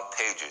these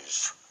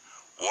pages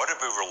were to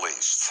be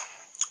released,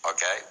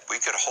 okay, we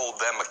could hold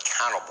them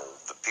accountable,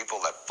 the people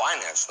that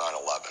financed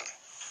 9/11.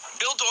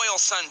 Bill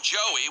Doyle's son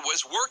Joey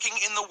was working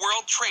in the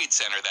World Trade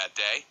Center that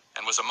day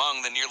and was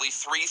among the nearly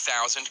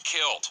 3,000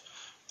 killed.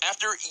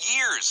 After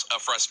years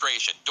of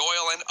frustration,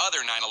 Doyle and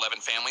other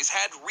 9/11 families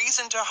had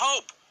reason to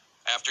hope.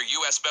 After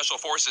U.S. Special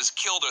Forces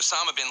killed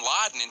Osama bin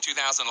Laden in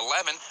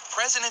 2011,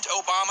 President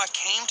Obama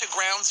came to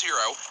Ground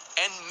Zero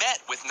and met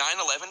with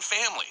 9/11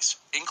 families,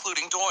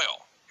 including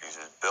Doyle. He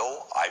said,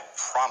 Bill, I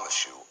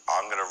promise you,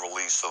 I'm going to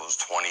release those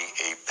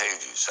 28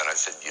 pages. And I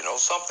said, you know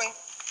something?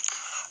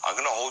 I'm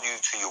going to hold you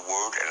to your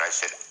word. And I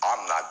said,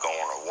 I'm not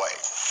going away.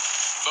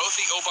 Both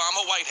the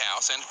Obama White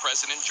House and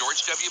President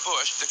George W.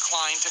 Bush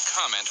declined to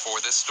comment for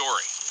this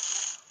story.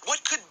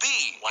 What could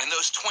be in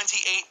those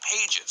 28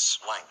 pages?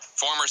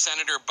 Former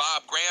Senator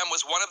Bob Graham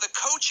was one of the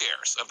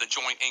co-chairs of the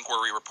Joint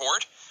Inquiry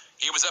Report.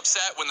 He was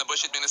upset when the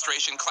Bush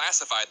administration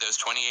classified those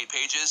 28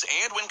 pages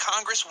and when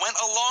Congress went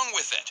along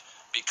with it,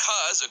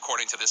 because,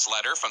 according to this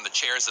letter from the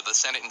chairs of the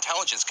Senate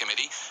Intelligence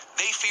Committee,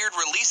 they feared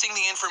releasing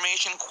the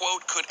information,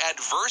 quote, could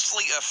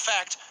adversely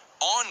affect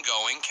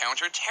ongoing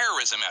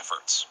counterterrorism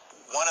efforts.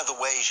 One of the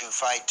ways you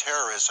fight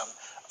terrorism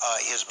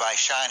is by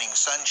shining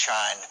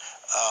sunshine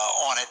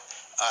on it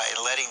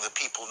and letting the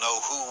people know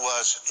who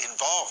was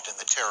involved in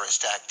the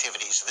terrorist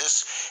activities.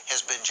 This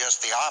has been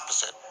just the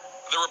opposite.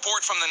 The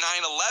report from the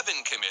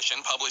 9/11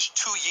 Commission, published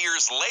 2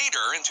 years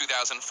later in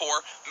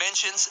 2004,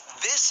 mentions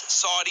this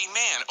Saudi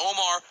man,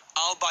 Omar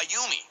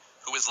al-Bayoumi,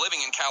 who was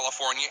living in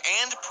California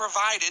and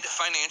provided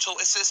financial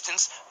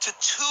assistance to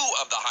 2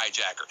 of the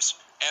hijackers.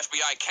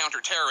 FBI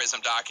counterterrorism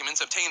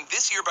documents obtained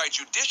this year by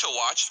Judicial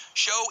Watch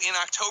show in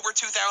October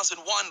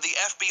 2001 the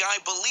FBI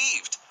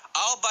believed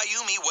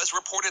al-Bayoumi was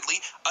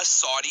reportedly a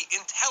Saudi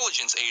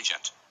intelligence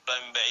agent.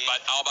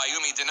 But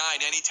al-Bayoumi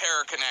denied any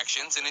terror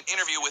connections in an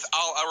interview with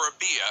Al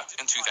Arabiya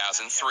in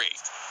 2003.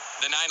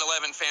 The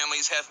 9/11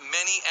 families have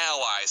many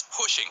allies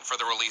pushing for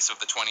the release of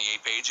the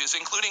 28 pages,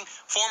 including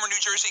former New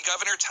Jersey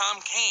Governor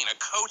Tom Kean, a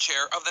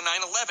co-chair of the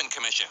 9/11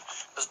 Commission.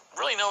 There's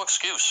really no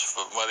excuse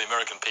for why the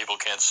American people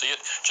can't see it,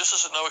 just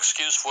as there's no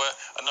excuse for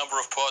a number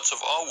of parts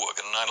of our work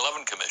in the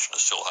 9/11 Commission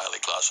is still highly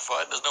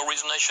classified. There's no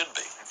reason they should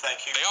be.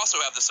 Thank you. They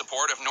also have the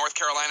support of North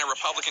Carolina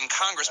Republican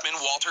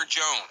Congressman Walter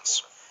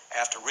Jones.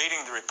 After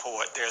reading the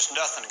report, there's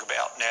nothing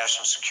about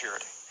national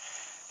security.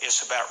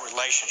 It's about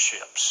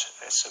relationships.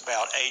 It's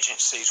about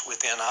agencies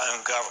within our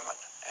own government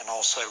and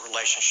also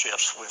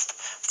relationships with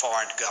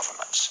foreign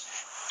governments.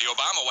 The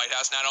Obama White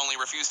House not only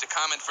refused to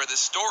comment for this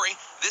story,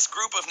 this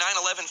group of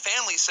 9/11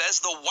 families says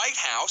the White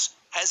House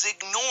has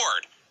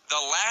ignored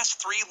the last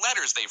 3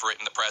 letters they've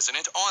written the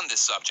president on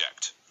this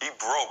subject. He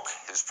broke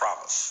his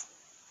promise.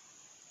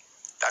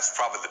 That's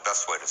probably the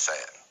best way to say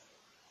it.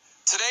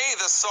 Today,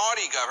 the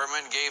Saudi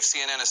government gave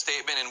CNN a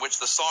statement in which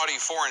the Saudi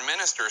foreign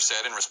minister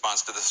said in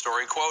response to the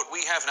story, quote,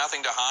 "We have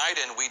nothing to hide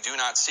and we do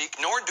not seek,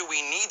 nor do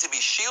we need to be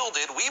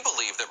shielded. We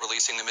believe that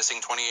releasing the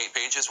missing 28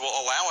 pages will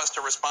allow us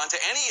to respond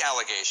to any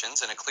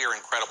allegations in a clear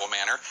and credible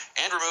manner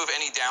and remove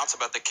any doubts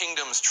about the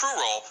kingdom's true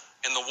role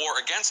in the war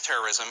against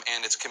terrorism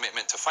and its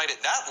commitment to fight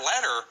it." That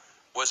letter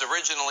was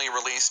originally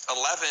released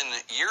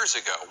 11 years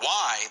ago.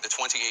 Why the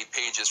 28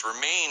 pages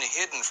remain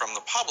hidden from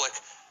the public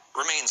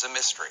remains a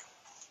mystery.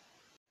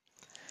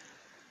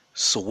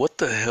 So what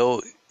the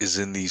hell is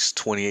in these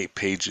 28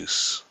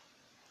 pages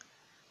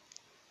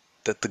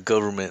that the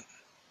government,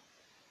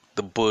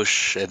 the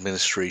Bush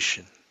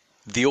administration,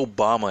 the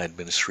Obama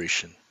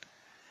administration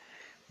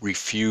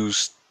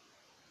refused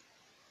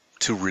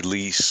to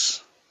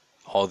release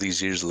all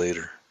these years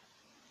later?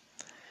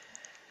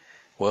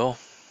 Well,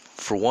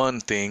 for one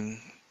thing,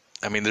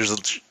 I mean, there's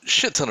a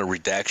shit ton of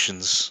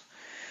redactions.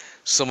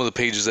 Some of the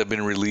pages have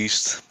been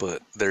released,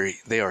 but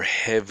they are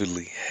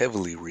heavily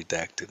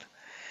redacted.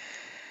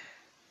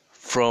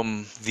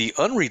 From the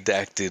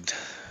unredacted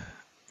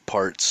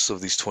parts of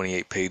these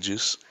 28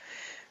 pages,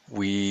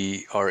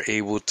 we are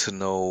able to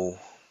know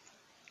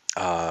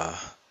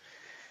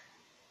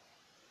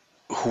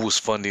who was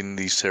funding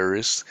these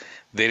terrorists.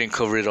 They didn't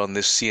cover it on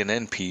this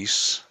CNN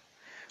piece.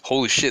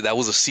 Holy shit, that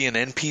was a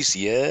CNN piece?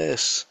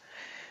 Yes.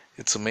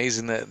 It's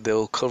amazing that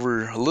they'll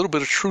cover a little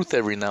bit of truth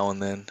every now and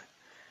then.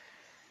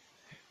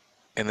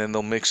 And then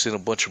they'll mix in a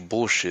bunch of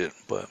bullshit.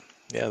 But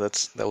yeah,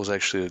 that was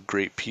actually a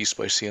great piece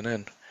by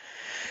CNN.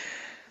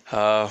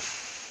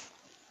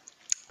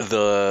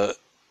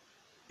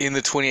 In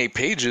the 28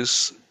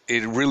 pages,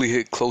 it really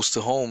hit close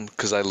to home,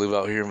 because I live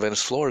out here in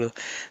Venice, Florida,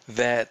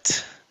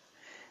 that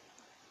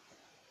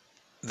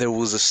there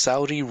was a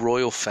Saudi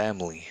royal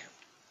family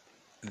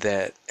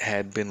that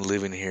had been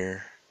living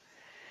here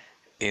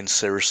in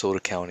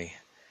Sarasota County.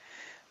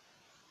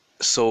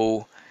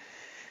 So,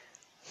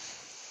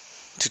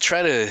 to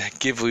try to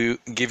give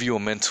you a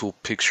mental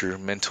picture,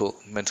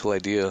 mental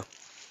idea,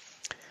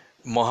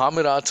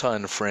 Muhammad Atta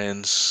and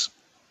friends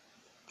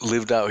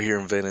lived out here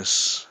in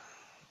Venice,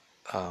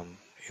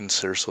 in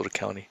Sarasota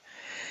County,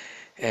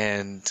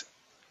 and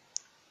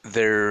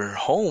their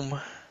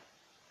home,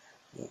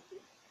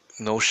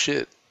 no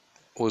shit,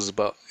 is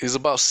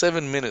about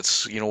 7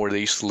 minutes, where they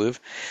used to live.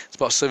 It's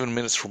about 7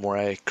 minutes from where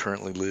I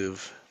currently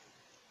live,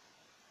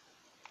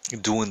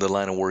 doing the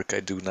line of work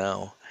I do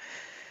now.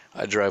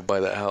 I drive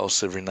by that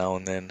house every now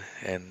and then,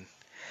 and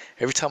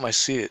every time I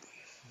see it,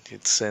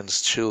 it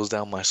sends chills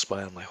down my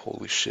spine. I'm like,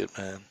 holy shit,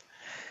 man.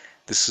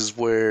 This is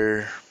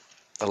where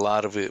a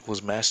lot of it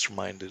was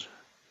masterminded.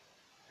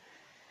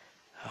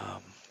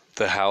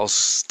 The house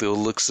still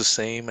looks the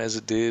same as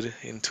it did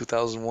in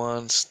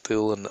 2001.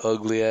 Still an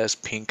ugly ass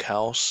pink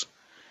house.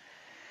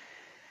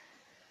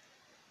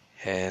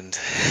 And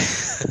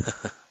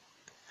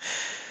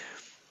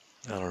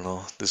I don't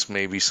know, this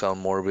may sound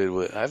morbid,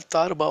 but I've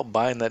thought about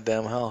buying that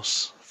damn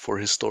house for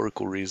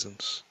historical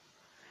reasons.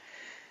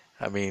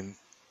 I mean,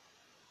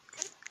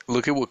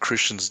 look at what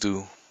Christians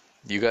do.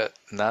 You got,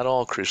 not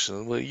all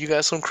Christians, but you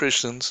got some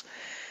Christians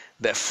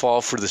that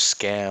fall for the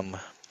scam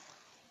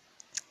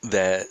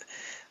that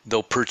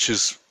they'll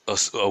purchase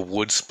a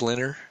wood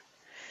splinter,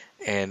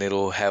 and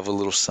it'll have a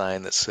little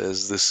sign that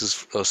says, "This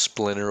is a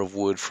splinter of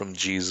wood from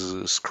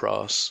Jesus'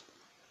 cross."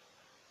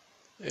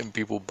 And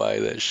people buy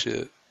that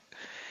shit.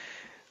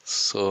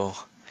 So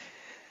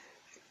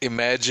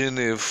imagine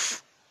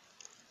if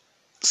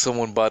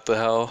someone bought the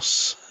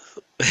house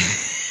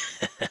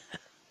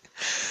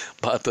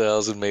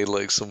and made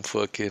like some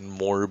fucking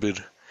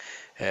morbid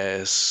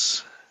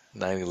ass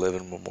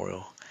 9/11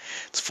 memorial.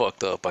 It's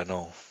fucked up, I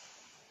know.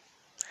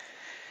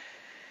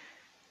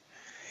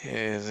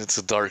 And it's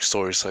a dark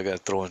story, so I gotta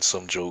throw in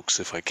some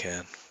jokes if I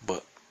can.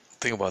 But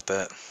think about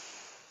that.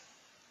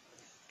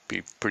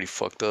 Be pretty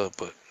fucked up,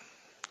 but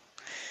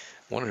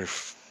I wonder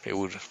if it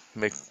would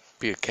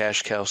be a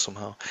cash cow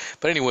somehow.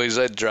 But anyways,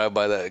 I drive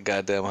by that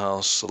goddamn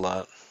house a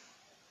lot.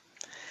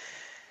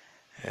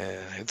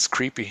 And it's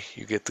creepy.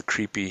 You get the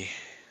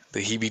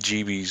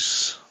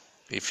heebie-jeebies,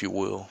 if you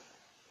will.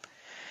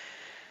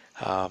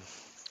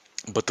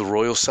 But the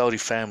royal Saudi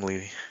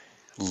family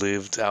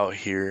lived out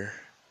here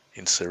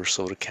in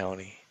Sarasota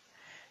County,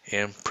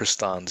 in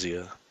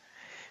Prestanza,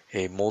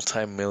 a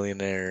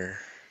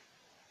multi-millionaire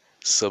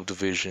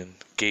subdivision,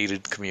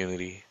 gated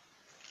community,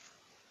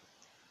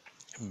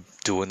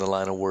 doing the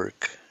line of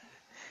work.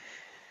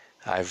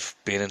 I've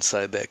been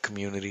inside that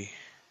community,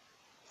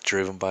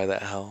 driven by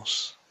that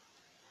house,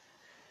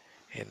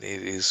 and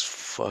it is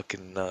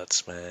fucking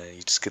nuts, man.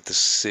 You just get the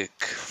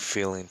sick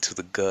feeling to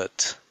the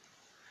gut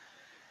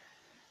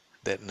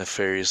that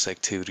nefarious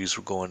activities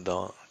were going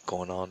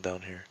on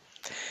down here.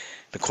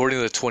 According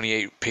to the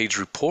 28-page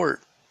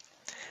report,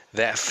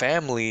 that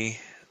family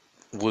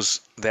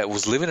that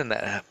was living in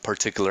that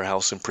particular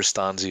house in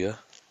Prestanza,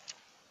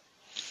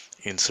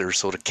 in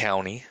Sarasota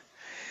County,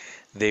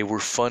 they were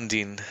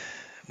funding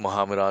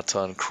Muhammad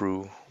Atta and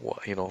crew,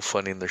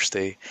 funding their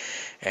stay,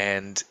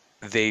 and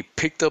they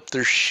picked up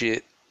their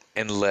shit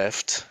and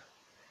left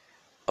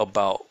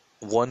about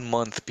 1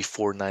 month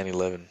before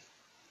 9/11.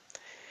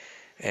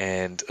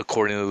 And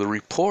according to the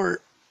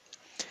report,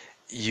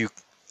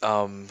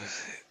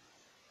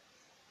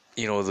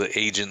 the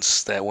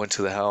agents that went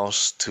to the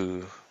house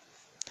to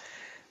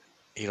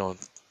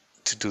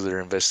do their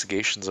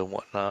investigations and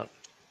whatnot,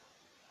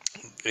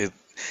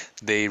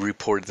 they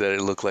reported that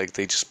it looked like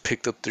they just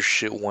picked up their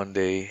shit one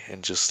day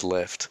and just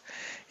left.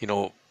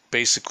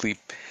 Basically,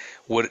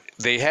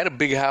 they had a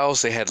big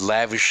house, they had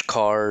lavish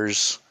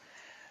cars,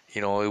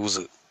 it was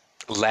a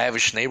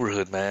lavish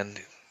neighborhood, man,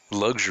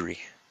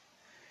 luxury,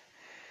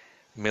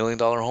 $1 million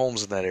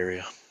homes in that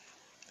area.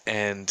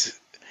 And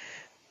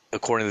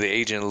according to the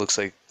agent, it looks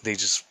like they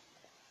just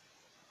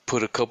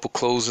put a couple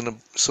clothes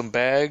in some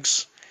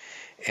bags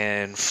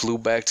and flew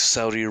back to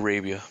Saudi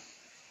Arabia.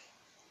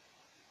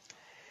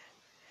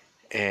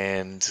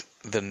 and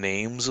the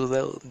names of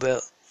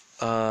the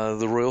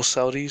royal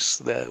Saudis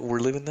that were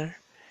living there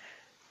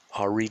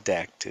are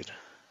redacted.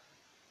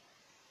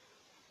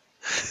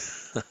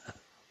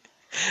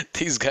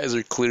 These guys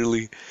are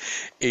clearly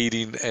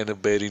aiding and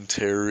abetting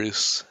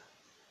terrorists,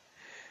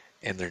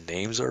 and their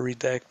names are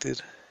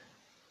redacted.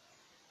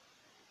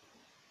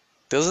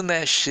 Doesn't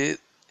that shit,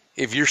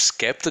 if you're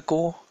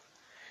skeptical,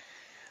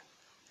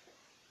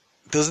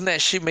 doesn't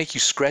that shit make you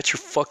scratch your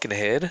fucking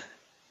head?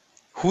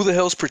 Who the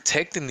hell's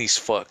protecting these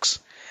fucks?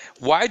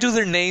 Why do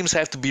their names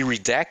have to be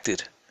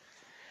redacted?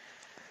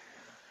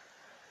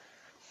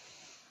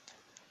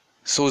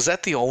 So is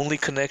that the only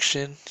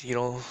connection,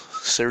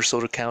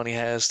 Sarasota County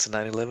has to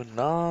 9/11?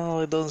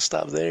 No, it doesn't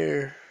stop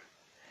there.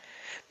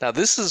 Now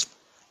this is,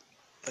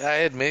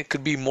 I admit,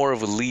 could be more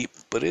of a leap,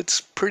 but it's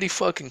pretty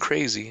fucking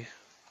crazy.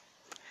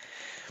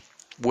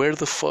 Where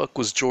the fuck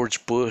was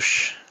George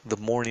Bush the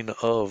morning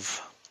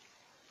of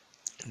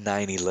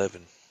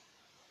 9/11?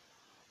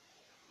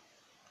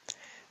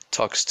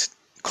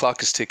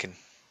 Clock is ticking.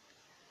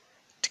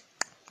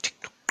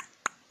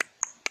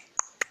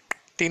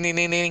 Ding, ding,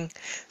 ding, ding.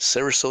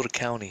 Sarasota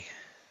County.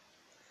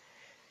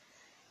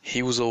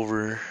 He was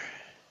over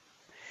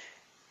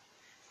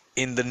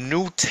in the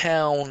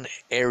Newtown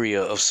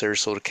area of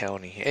Sarasota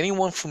County.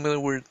 Anyone familiar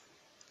with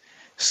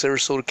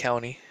Sarasota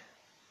County?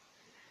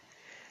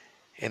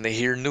 And they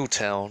hear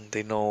Newtown,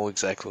 they know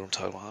exactly what I'm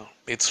talking about.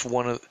 It's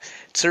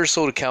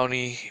Sarasota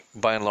County,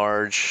 by and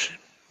large,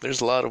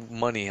 there's a lot of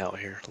money out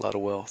here, a lot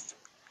of wealth.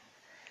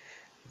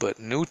 But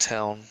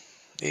Newtown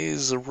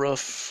is a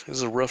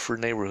rougher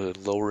neighborhood,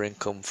 lower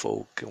income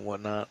folk and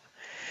whatnot.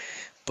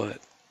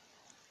 But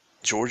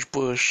George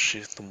Bush,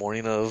 the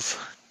morning of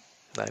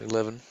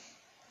 9/11,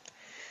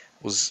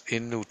 was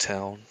in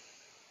Newtown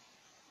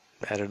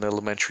at an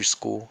elementary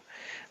school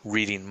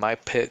reading My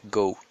Pet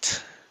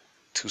Goat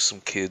to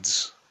some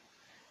kids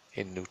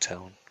in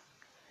Newtown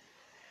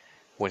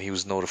when he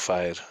was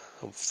notified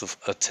of the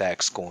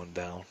attacks going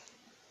down.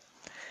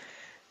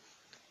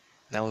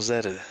 Now, is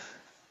that a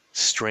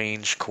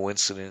strange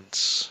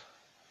coincidence?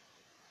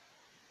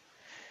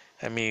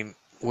 I mean,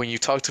 when you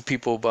talk to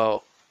people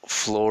about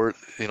Florida,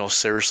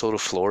 Sarasota,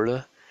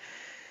 Florida,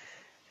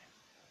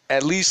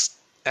 at least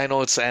I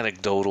know it's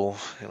anecdotal,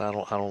 and I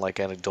don't like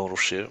anecdotal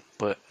shit,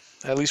 but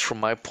at least from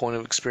my point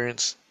of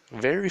experience,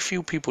 very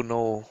few people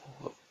know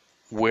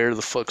where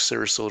the fuck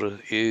Sarasota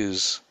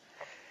is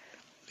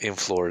in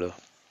Florida.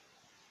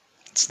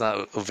 It's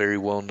not a very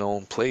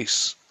well-known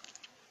place.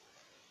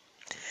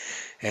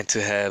 And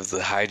to have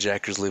the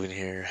hijackers living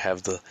here,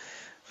 have the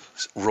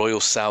royal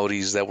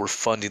Saudis that were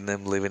funding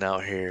them living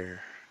out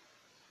here,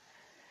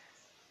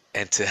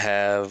 and to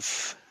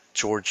have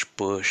George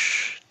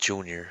Bush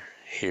Jr.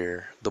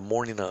 here the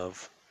morning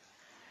of,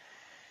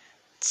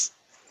 it's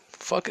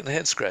fucking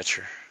head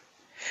scratcher.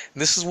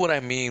 And this is what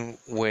I mean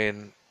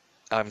when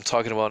I'm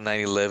talking about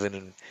 9/11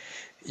 and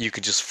you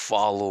could just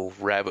follow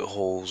rabbit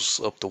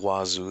holes up the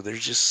wazoo.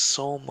 There's just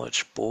so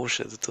much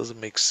bullshit that doesn't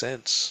make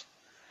sense.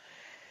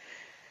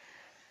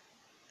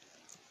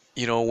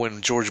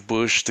 When George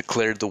Bush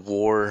declared the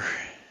war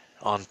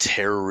on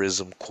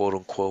terrorism, quote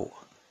unquote,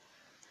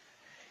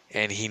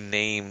 and he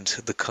named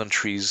the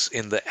countries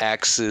in the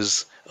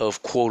axis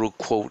of quote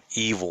unquote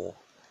evil,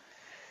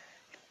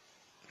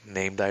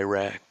 named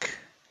Iraq,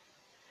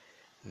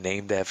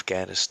 named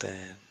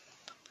Afghanistan,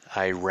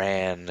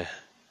 Iran.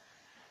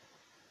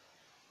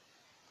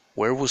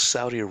 Where was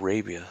Saudi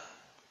Arabia?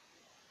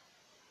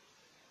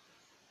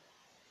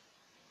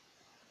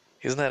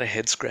 Isn't that a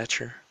head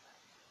scratcher?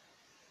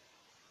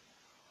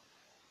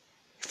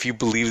 If you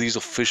believe these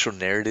official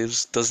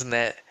narratives, doesn't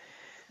that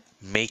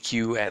make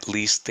you at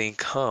least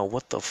think,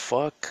 what the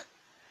fuck?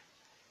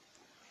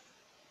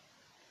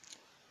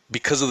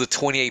 Because of the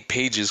 28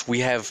 pages,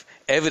 we have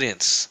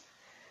evidence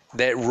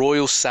that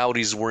royal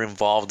Saudis were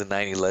involved in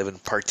 9/11,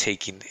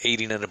 partaking,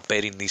 aiding and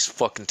abetting these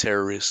fucking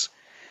terrorists.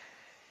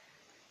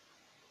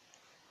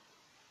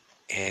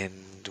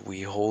 And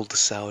we hold the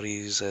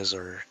Saudis as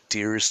our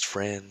dearest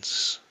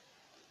friends.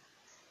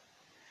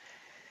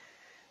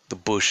 The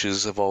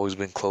Bushes have always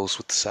been close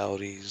with the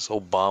Saudis.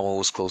 Obama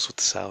was close with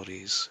the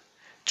Saudis.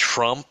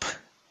 Trump,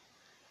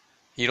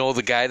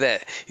 the guy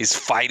that is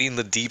fighting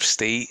the deep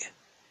state,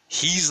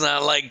 he's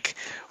not like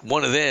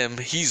one of them.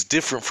 He's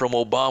different from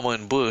Obama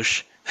and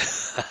Bush.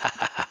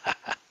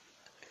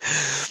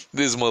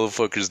 This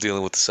motherfucker's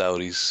dealing with the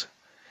Saudis.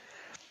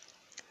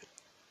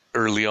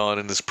 Early on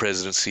in this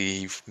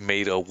presidency, he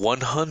made a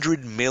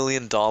 $100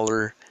 million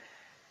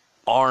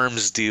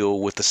arms deal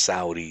with the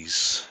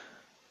Saudis.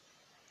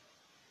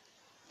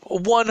 A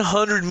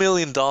 $100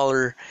 million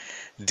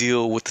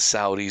deal with the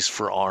Saudis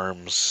for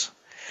arms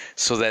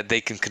so that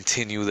they can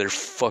continue their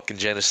fucking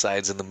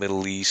genocides in the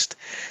Middle East,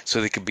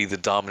 so they can be the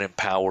dominant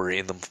power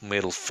in the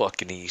Middle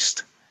fucking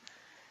East.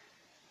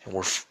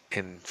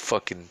 And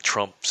fucking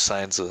Trump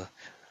signs a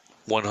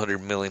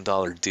 $100 million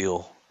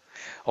deal.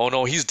 Oh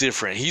no, he's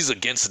different. He's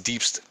against the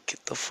deep state.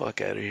 Get the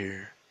fuck out of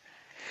here.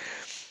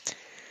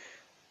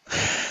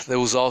 There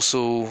was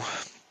also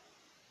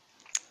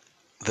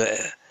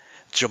the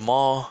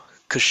Jamal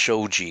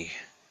Khashoggi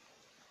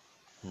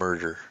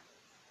murder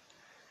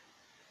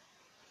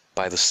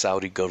by the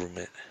Saudi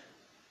government.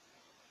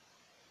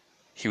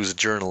 He was a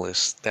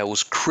journalist that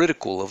was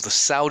critical of the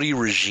Saudi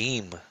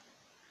regime.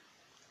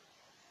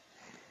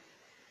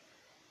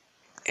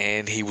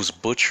 And he was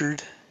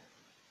butchered,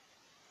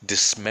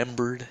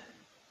 dismembered.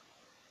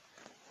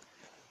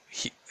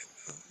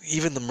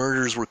 Even the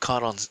murders were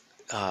caught on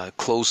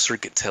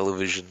closed-circuit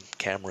television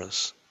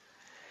cameras.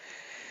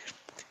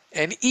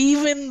 And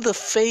even the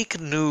fake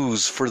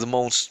news, for the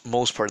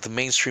most part, the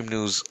mainstream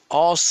news,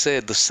 all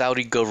said the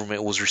Saudi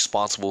government was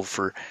responsible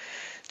for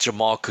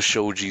Jamal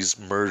Khashoggi's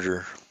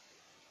murder,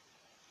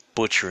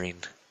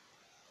 butchering.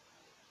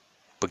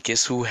 But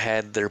guess who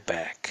had their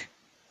back?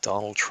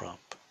 Donald Trump.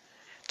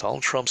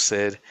 Donald Trump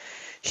said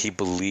he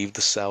believed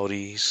the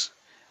Saudis'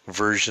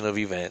 version of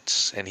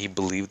events, and he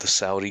believed the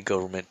Saudi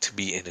government to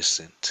be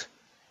innocent.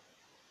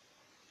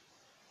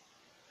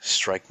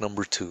 Strike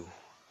number 2.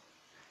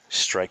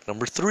 Strike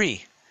number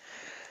 3.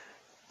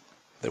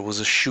 There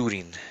was a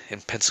shooting in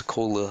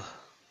Pensacola,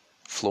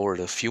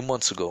 Florida, a few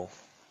months ago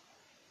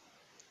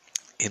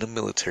in a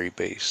military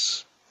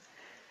base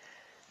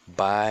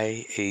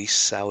by a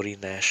Saudi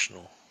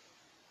national.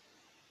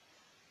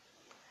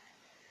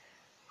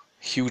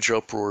 Huge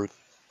uproar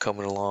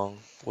coming along.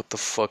 What the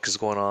fuck is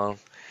going on?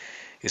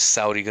 Is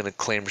Saudi gonna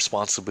claim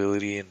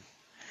responsibility and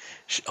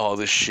all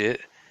this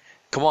shit?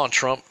 Come on,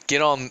 Trump,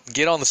 get on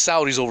the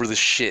Saudis over this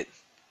shit.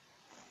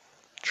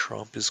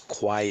 Trump is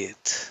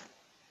quiet.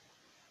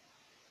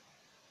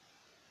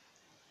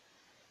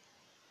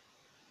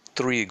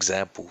 3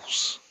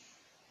 examples.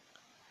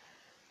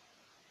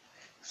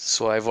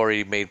 So I've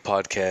already made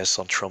podcasts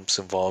on Trump's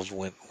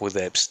involvement with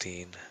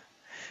Epstein.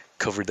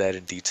 Covered that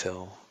in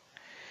detail.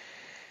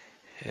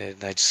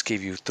 And I just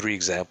gave you 3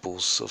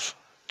 examples of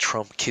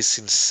Trump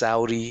kissing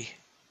Saudi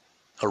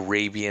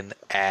Arabian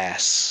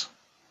ass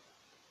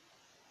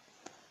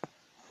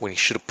when he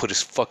should have put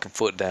his fucking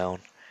foot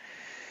down.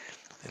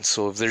 And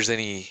so if there's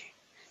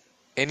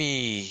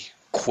any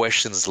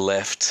questions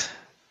left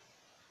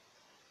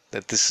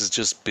that this is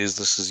just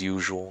business as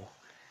usual,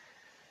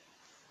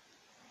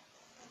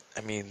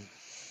 I mean,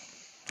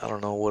 I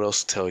don't know what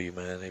else to tell you,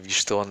 man. If you're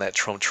still on that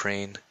Trump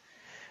train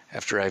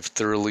after I've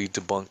thoroughly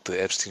debunked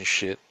the Epstein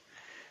shit,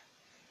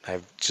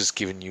 I've just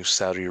given you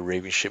Saudi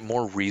Arabian shit.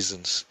 More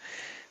reasons.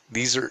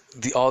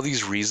 All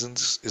these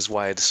reasons is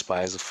why I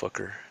despise the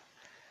fucker.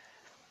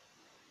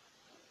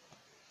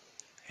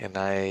 And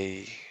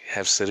I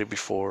have said it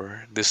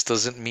before. This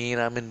doesn't mean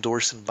I'm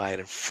endorsing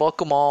Biden. Fuck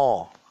them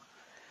all.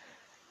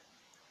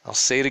 I'll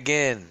say it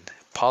again.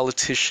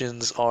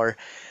 Politicians are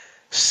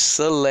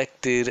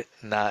selected,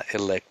 not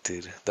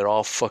elected. They're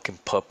all fucking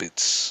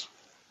puppets.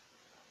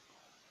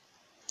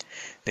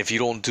 And if you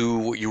don't do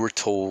what you were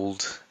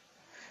told,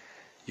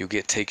 you'll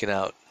get taken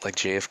out like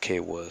JFK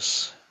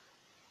was.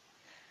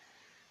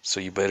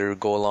 So you better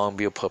go along and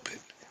be a puppet.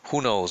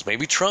 Who knows?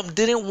 Maybe Trump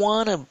didn't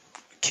want to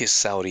kiss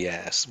Saudi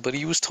ass, but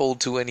he was told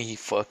to and he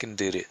fucking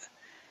did it.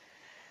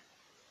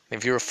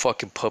 If you're a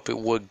fucking puppet,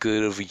 what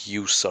good of a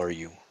use are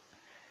you?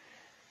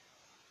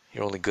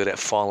 You're only good at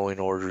following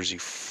orders, you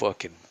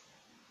fucking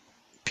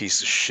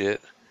piece of shit.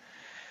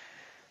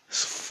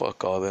 So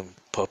fuck all them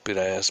puppet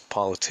ass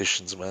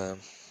politicians, man.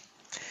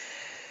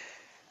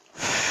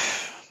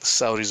 The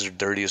Saudis are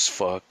dirty as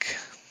fuck.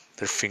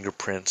 Their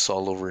fingerprints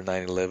all over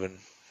 9/11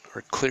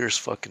 are clear as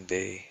fucking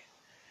day.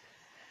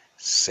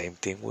 Same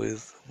thing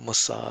with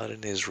Mossad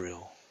in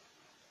Israel.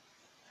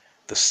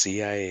 The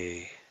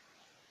CIA.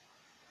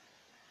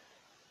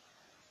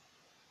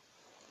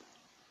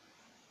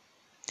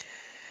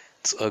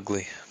 It's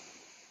ugly.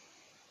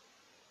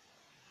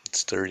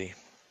 It's dirty.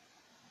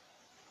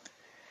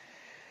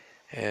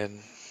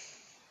 And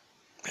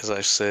as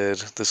I've said,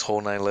 this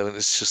whole 9/11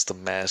 is just a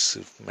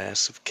massive,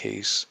 massive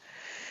case.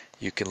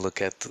 You can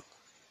look at,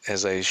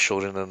 as I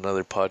showed in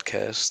another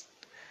podcast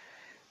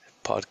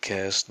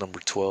number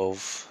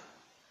 12,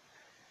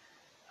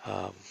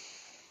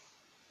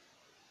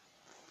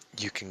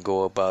 you can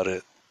go about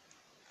it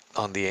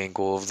on the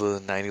angle of the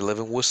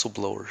 9/11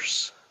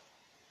 whistleblowers,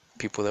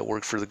 people that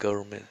work for the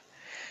government,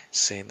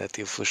 saying that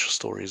the official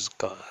story is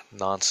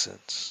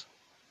nonsense.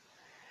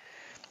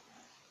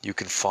 You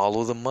can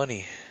follow the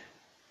money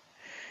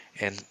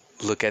and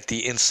look at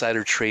the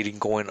insider trading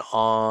going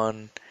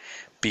on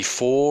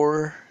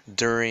before,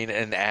 during,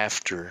 and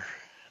after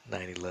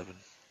 9/11.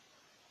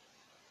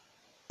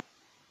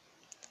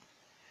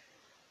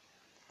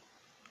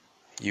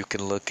 You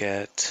can look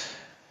at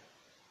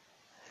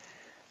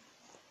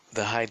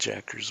the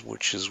hijackers,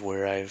 which is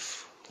where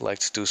I've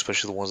liked to do,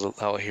 especially the ones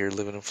out here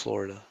living in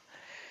Florida.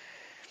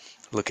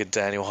 Look at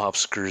Daniel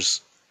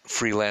Hopsker's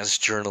freelance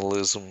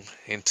journalism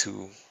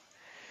into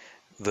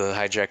the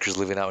hijackers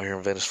living out here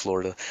in Venice,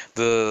 Florida.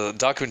 The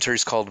documentary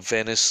is called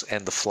Venice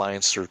and the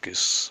Flying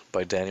Circus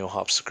by Daniel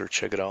Hopsker.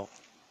 Check it out.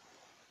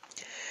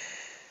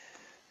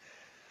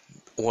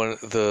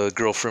 The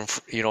girlfriend,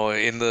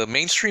 in the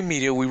mainstream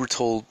media, we were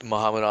told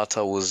Muhammad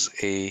Atta was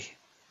a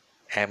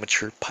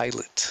amateur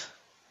pilot.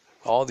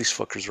 All these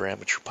fuckers were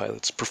amateur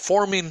pilots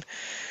performing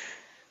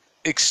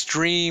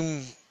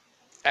extreme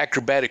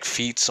acrobatic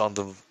feats on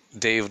the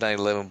day of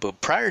 9/11,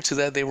 but prior to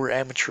that, they were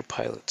amateur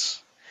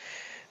pilots.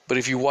 But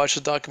if you watch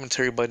a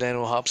documentary by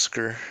Daniel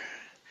Hopsker,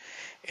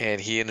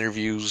 and he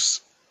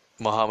interviews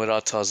Muhammad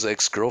Atta's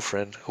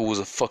ex-girlfriend, who was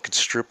a fucking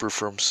stripper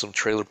from some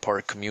trailer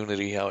park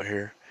community out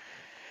here,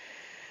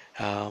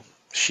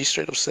 she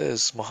straight up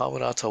says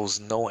Muhammad Atta was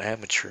no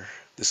amateur.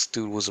 This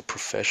dude was a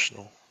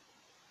professional,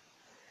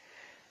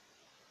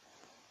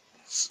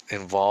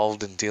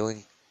 involved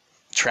in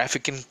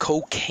trafficking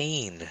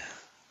cocaine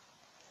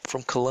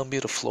from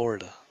Colombia to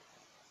Florida.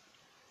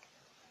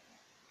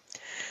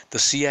 The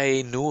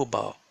CIA knew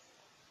about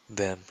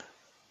them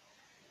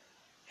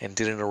and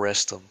didn't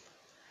arrest them.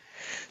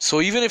 So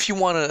even if you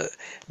want to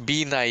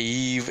be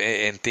naive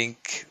and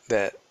think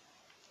that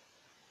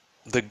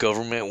the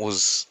government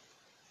was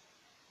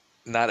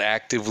not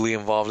actively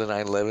involved in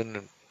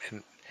 9/11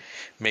 and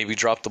maybe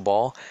dropped the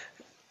ball,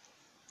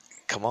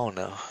 come on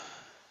now.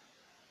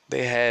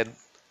 They had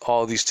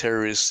all these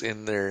terrorists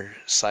in their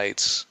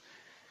sights.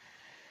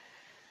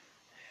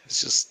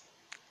 It's just,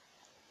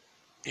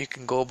 you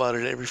can go about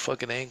it every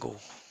fucking angle.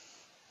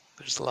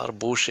 There's a lot of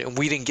bullshit, and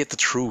we didn't get the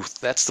truth.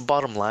 That's the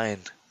bottom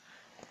line.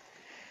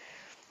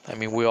 I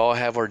mean, we all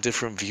have our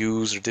different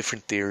views or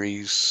different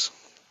theories.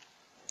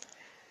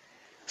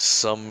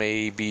 Some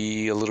may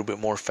be a little bit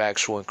more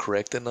factual and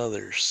correct than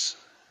others.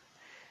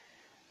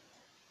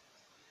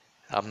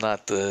 I'm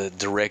not the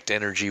direct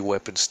energy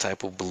weapons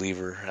type of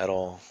believer at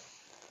all.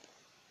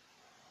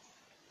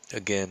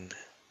 Again,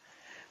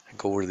 I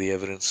go where the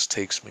evidence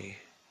takes me.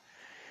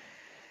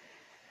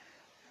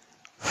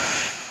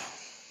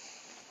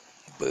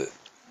 But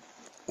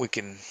we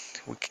can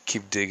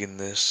keep digging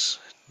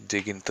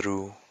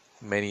through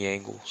many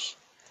angles,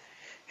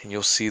 and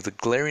you'll see the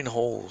glaring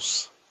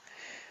holes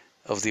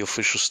of the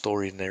official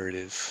story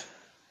narrative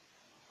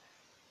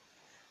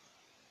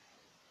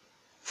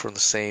from the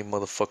same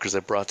motherfuckers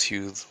that brought to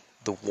you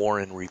the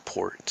Warren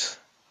Report.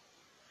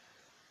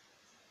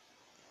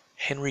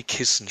 Henry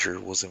Kissinger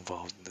was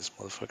involved in this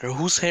motherfucker.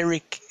 Who's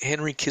Henry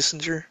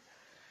Kissinger?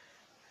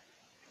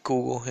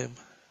 Google him.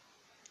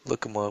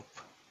 Look him up.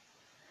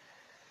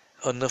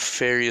 A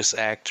nefarious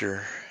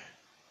actor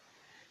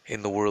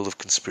in the world of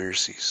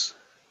conspiracies.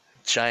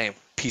 Giant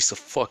piece of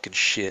fucking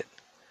shit.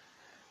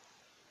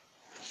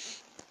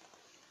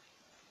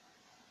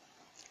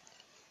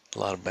 A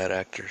lot of bad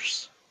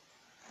actors.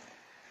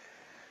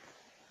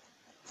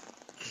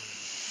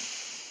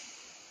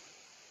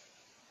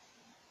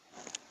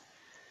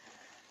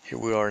 Here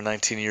we are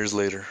 19 years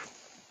later.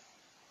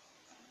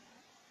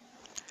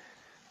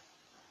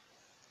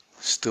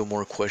 Still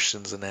more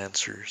questions than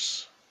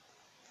answers.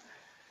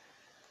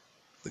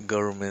 The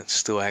government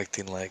still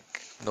acting like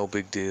no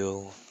big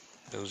deal.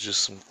 It was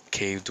just some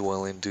cave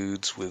dwelling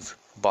dudes with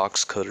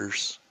box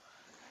cutters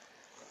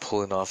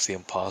pulling off the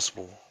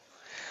impossible.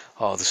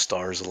 Oh, the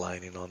stars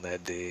aligning on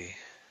that day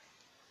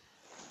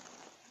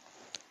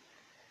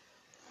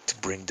to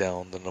bring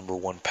down the number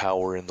one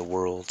power in the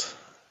world.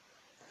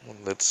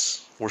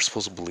 We're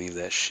supposed to believe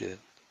that shit.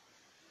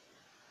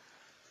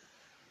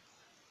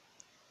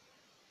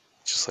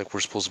 Just like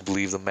we're supposed to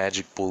believe the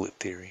magic bullet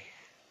theory.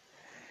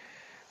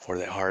 Or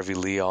that Harvey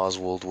Lee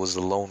Oswald was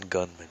the lone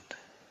gunman.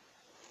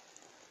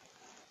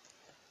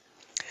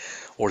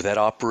 Or that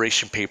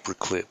Operation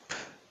Paperclip.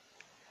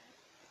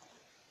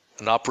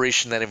 An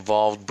operation that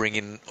involved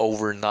bringing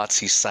over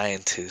Nazi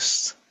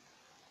scientists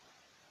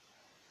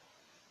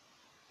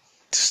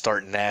to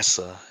start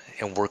NASA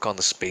and work on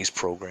the space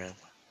program.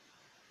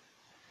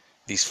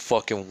 These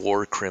fucking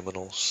war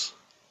criminals.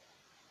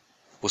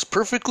 Was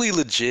perfectly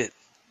legit.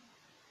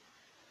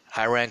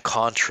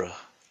 Iran-Contra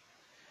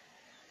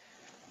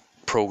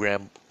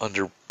program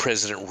under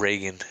President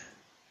Reagan.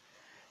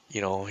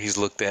 You know, he's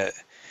looked at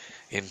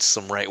in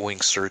some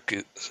right-wing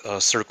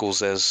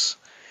circles as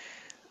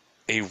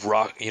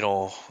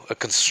a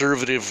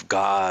conservative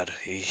god,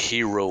 a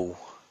hero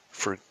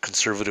for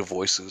conservative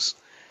voices.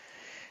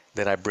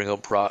 Then I bring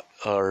up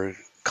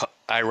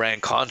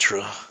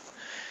Iran-Contra,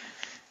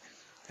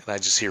 and I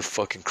just hear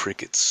fucking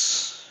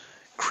crickets,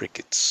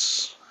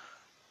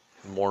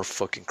 more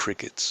fucking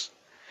crickets.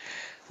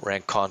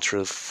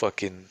 Iran-Contra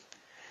fucking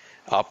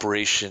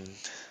operation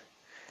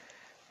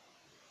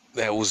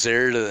that was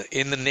there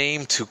in the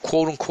name to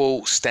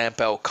quote-unquote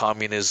stamp out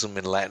communism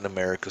in Latin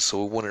America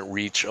so it wouldn't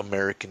reach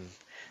American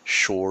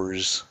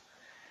shores.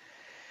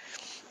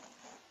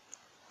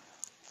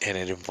 And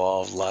it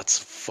involved lots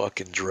of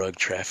fucking drug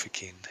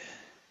trafficking.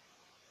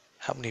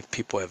 How many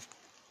people have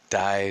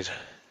died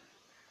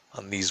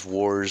on these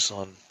wars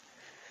on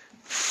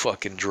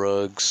fucking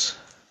drugs?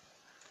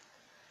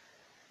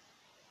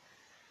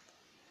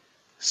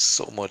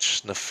 So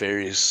much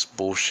nefarious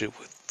bullshit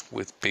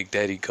with Big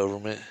Daddy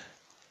government.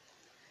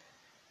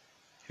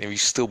 And if you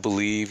still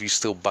believe, you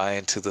still buy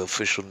into the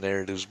official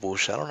narratives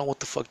bullshit, I don't know what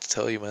the fuck to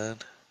tell you, man.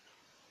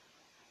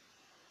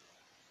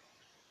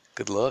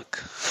 Good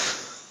luck.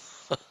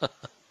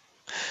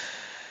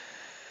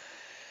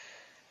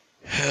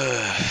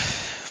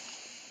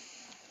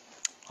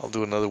 I'll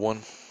do another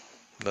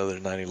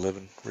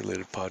 9/11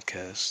 related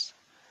podcast.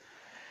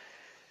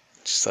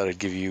 Just thought I'd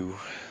give you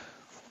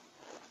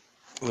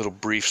a little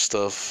brief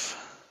stuff.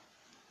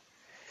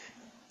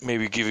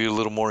 Maybe give you a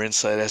little more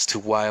insight as to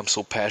why I'm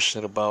so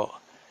passionate about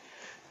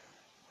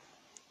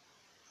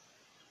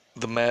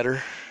the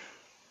matter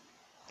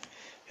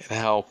and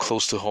how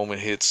close to home it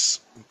hits,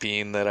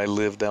 being that I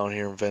live down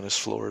here in Venice,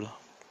 Florida,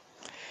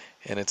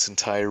 and its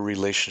entire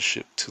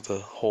relationship to the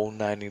whole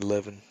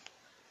 9/11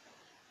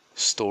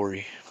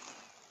 story.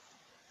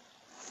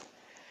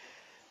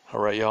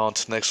 Alright, y'all, on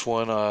to the next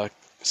one.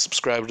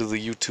 Subscribe to the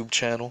YouTube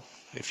channel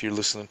if you're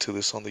listening to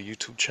this on the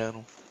YouTube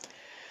channel.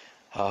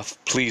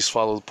 Please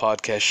follow the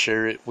podcast,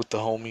 share it with the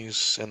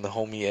homies and the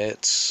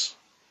homiettes,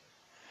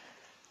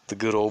 the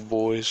good old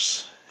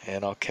boys,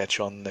 and I'll catch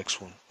you on the next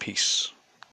one. Peace.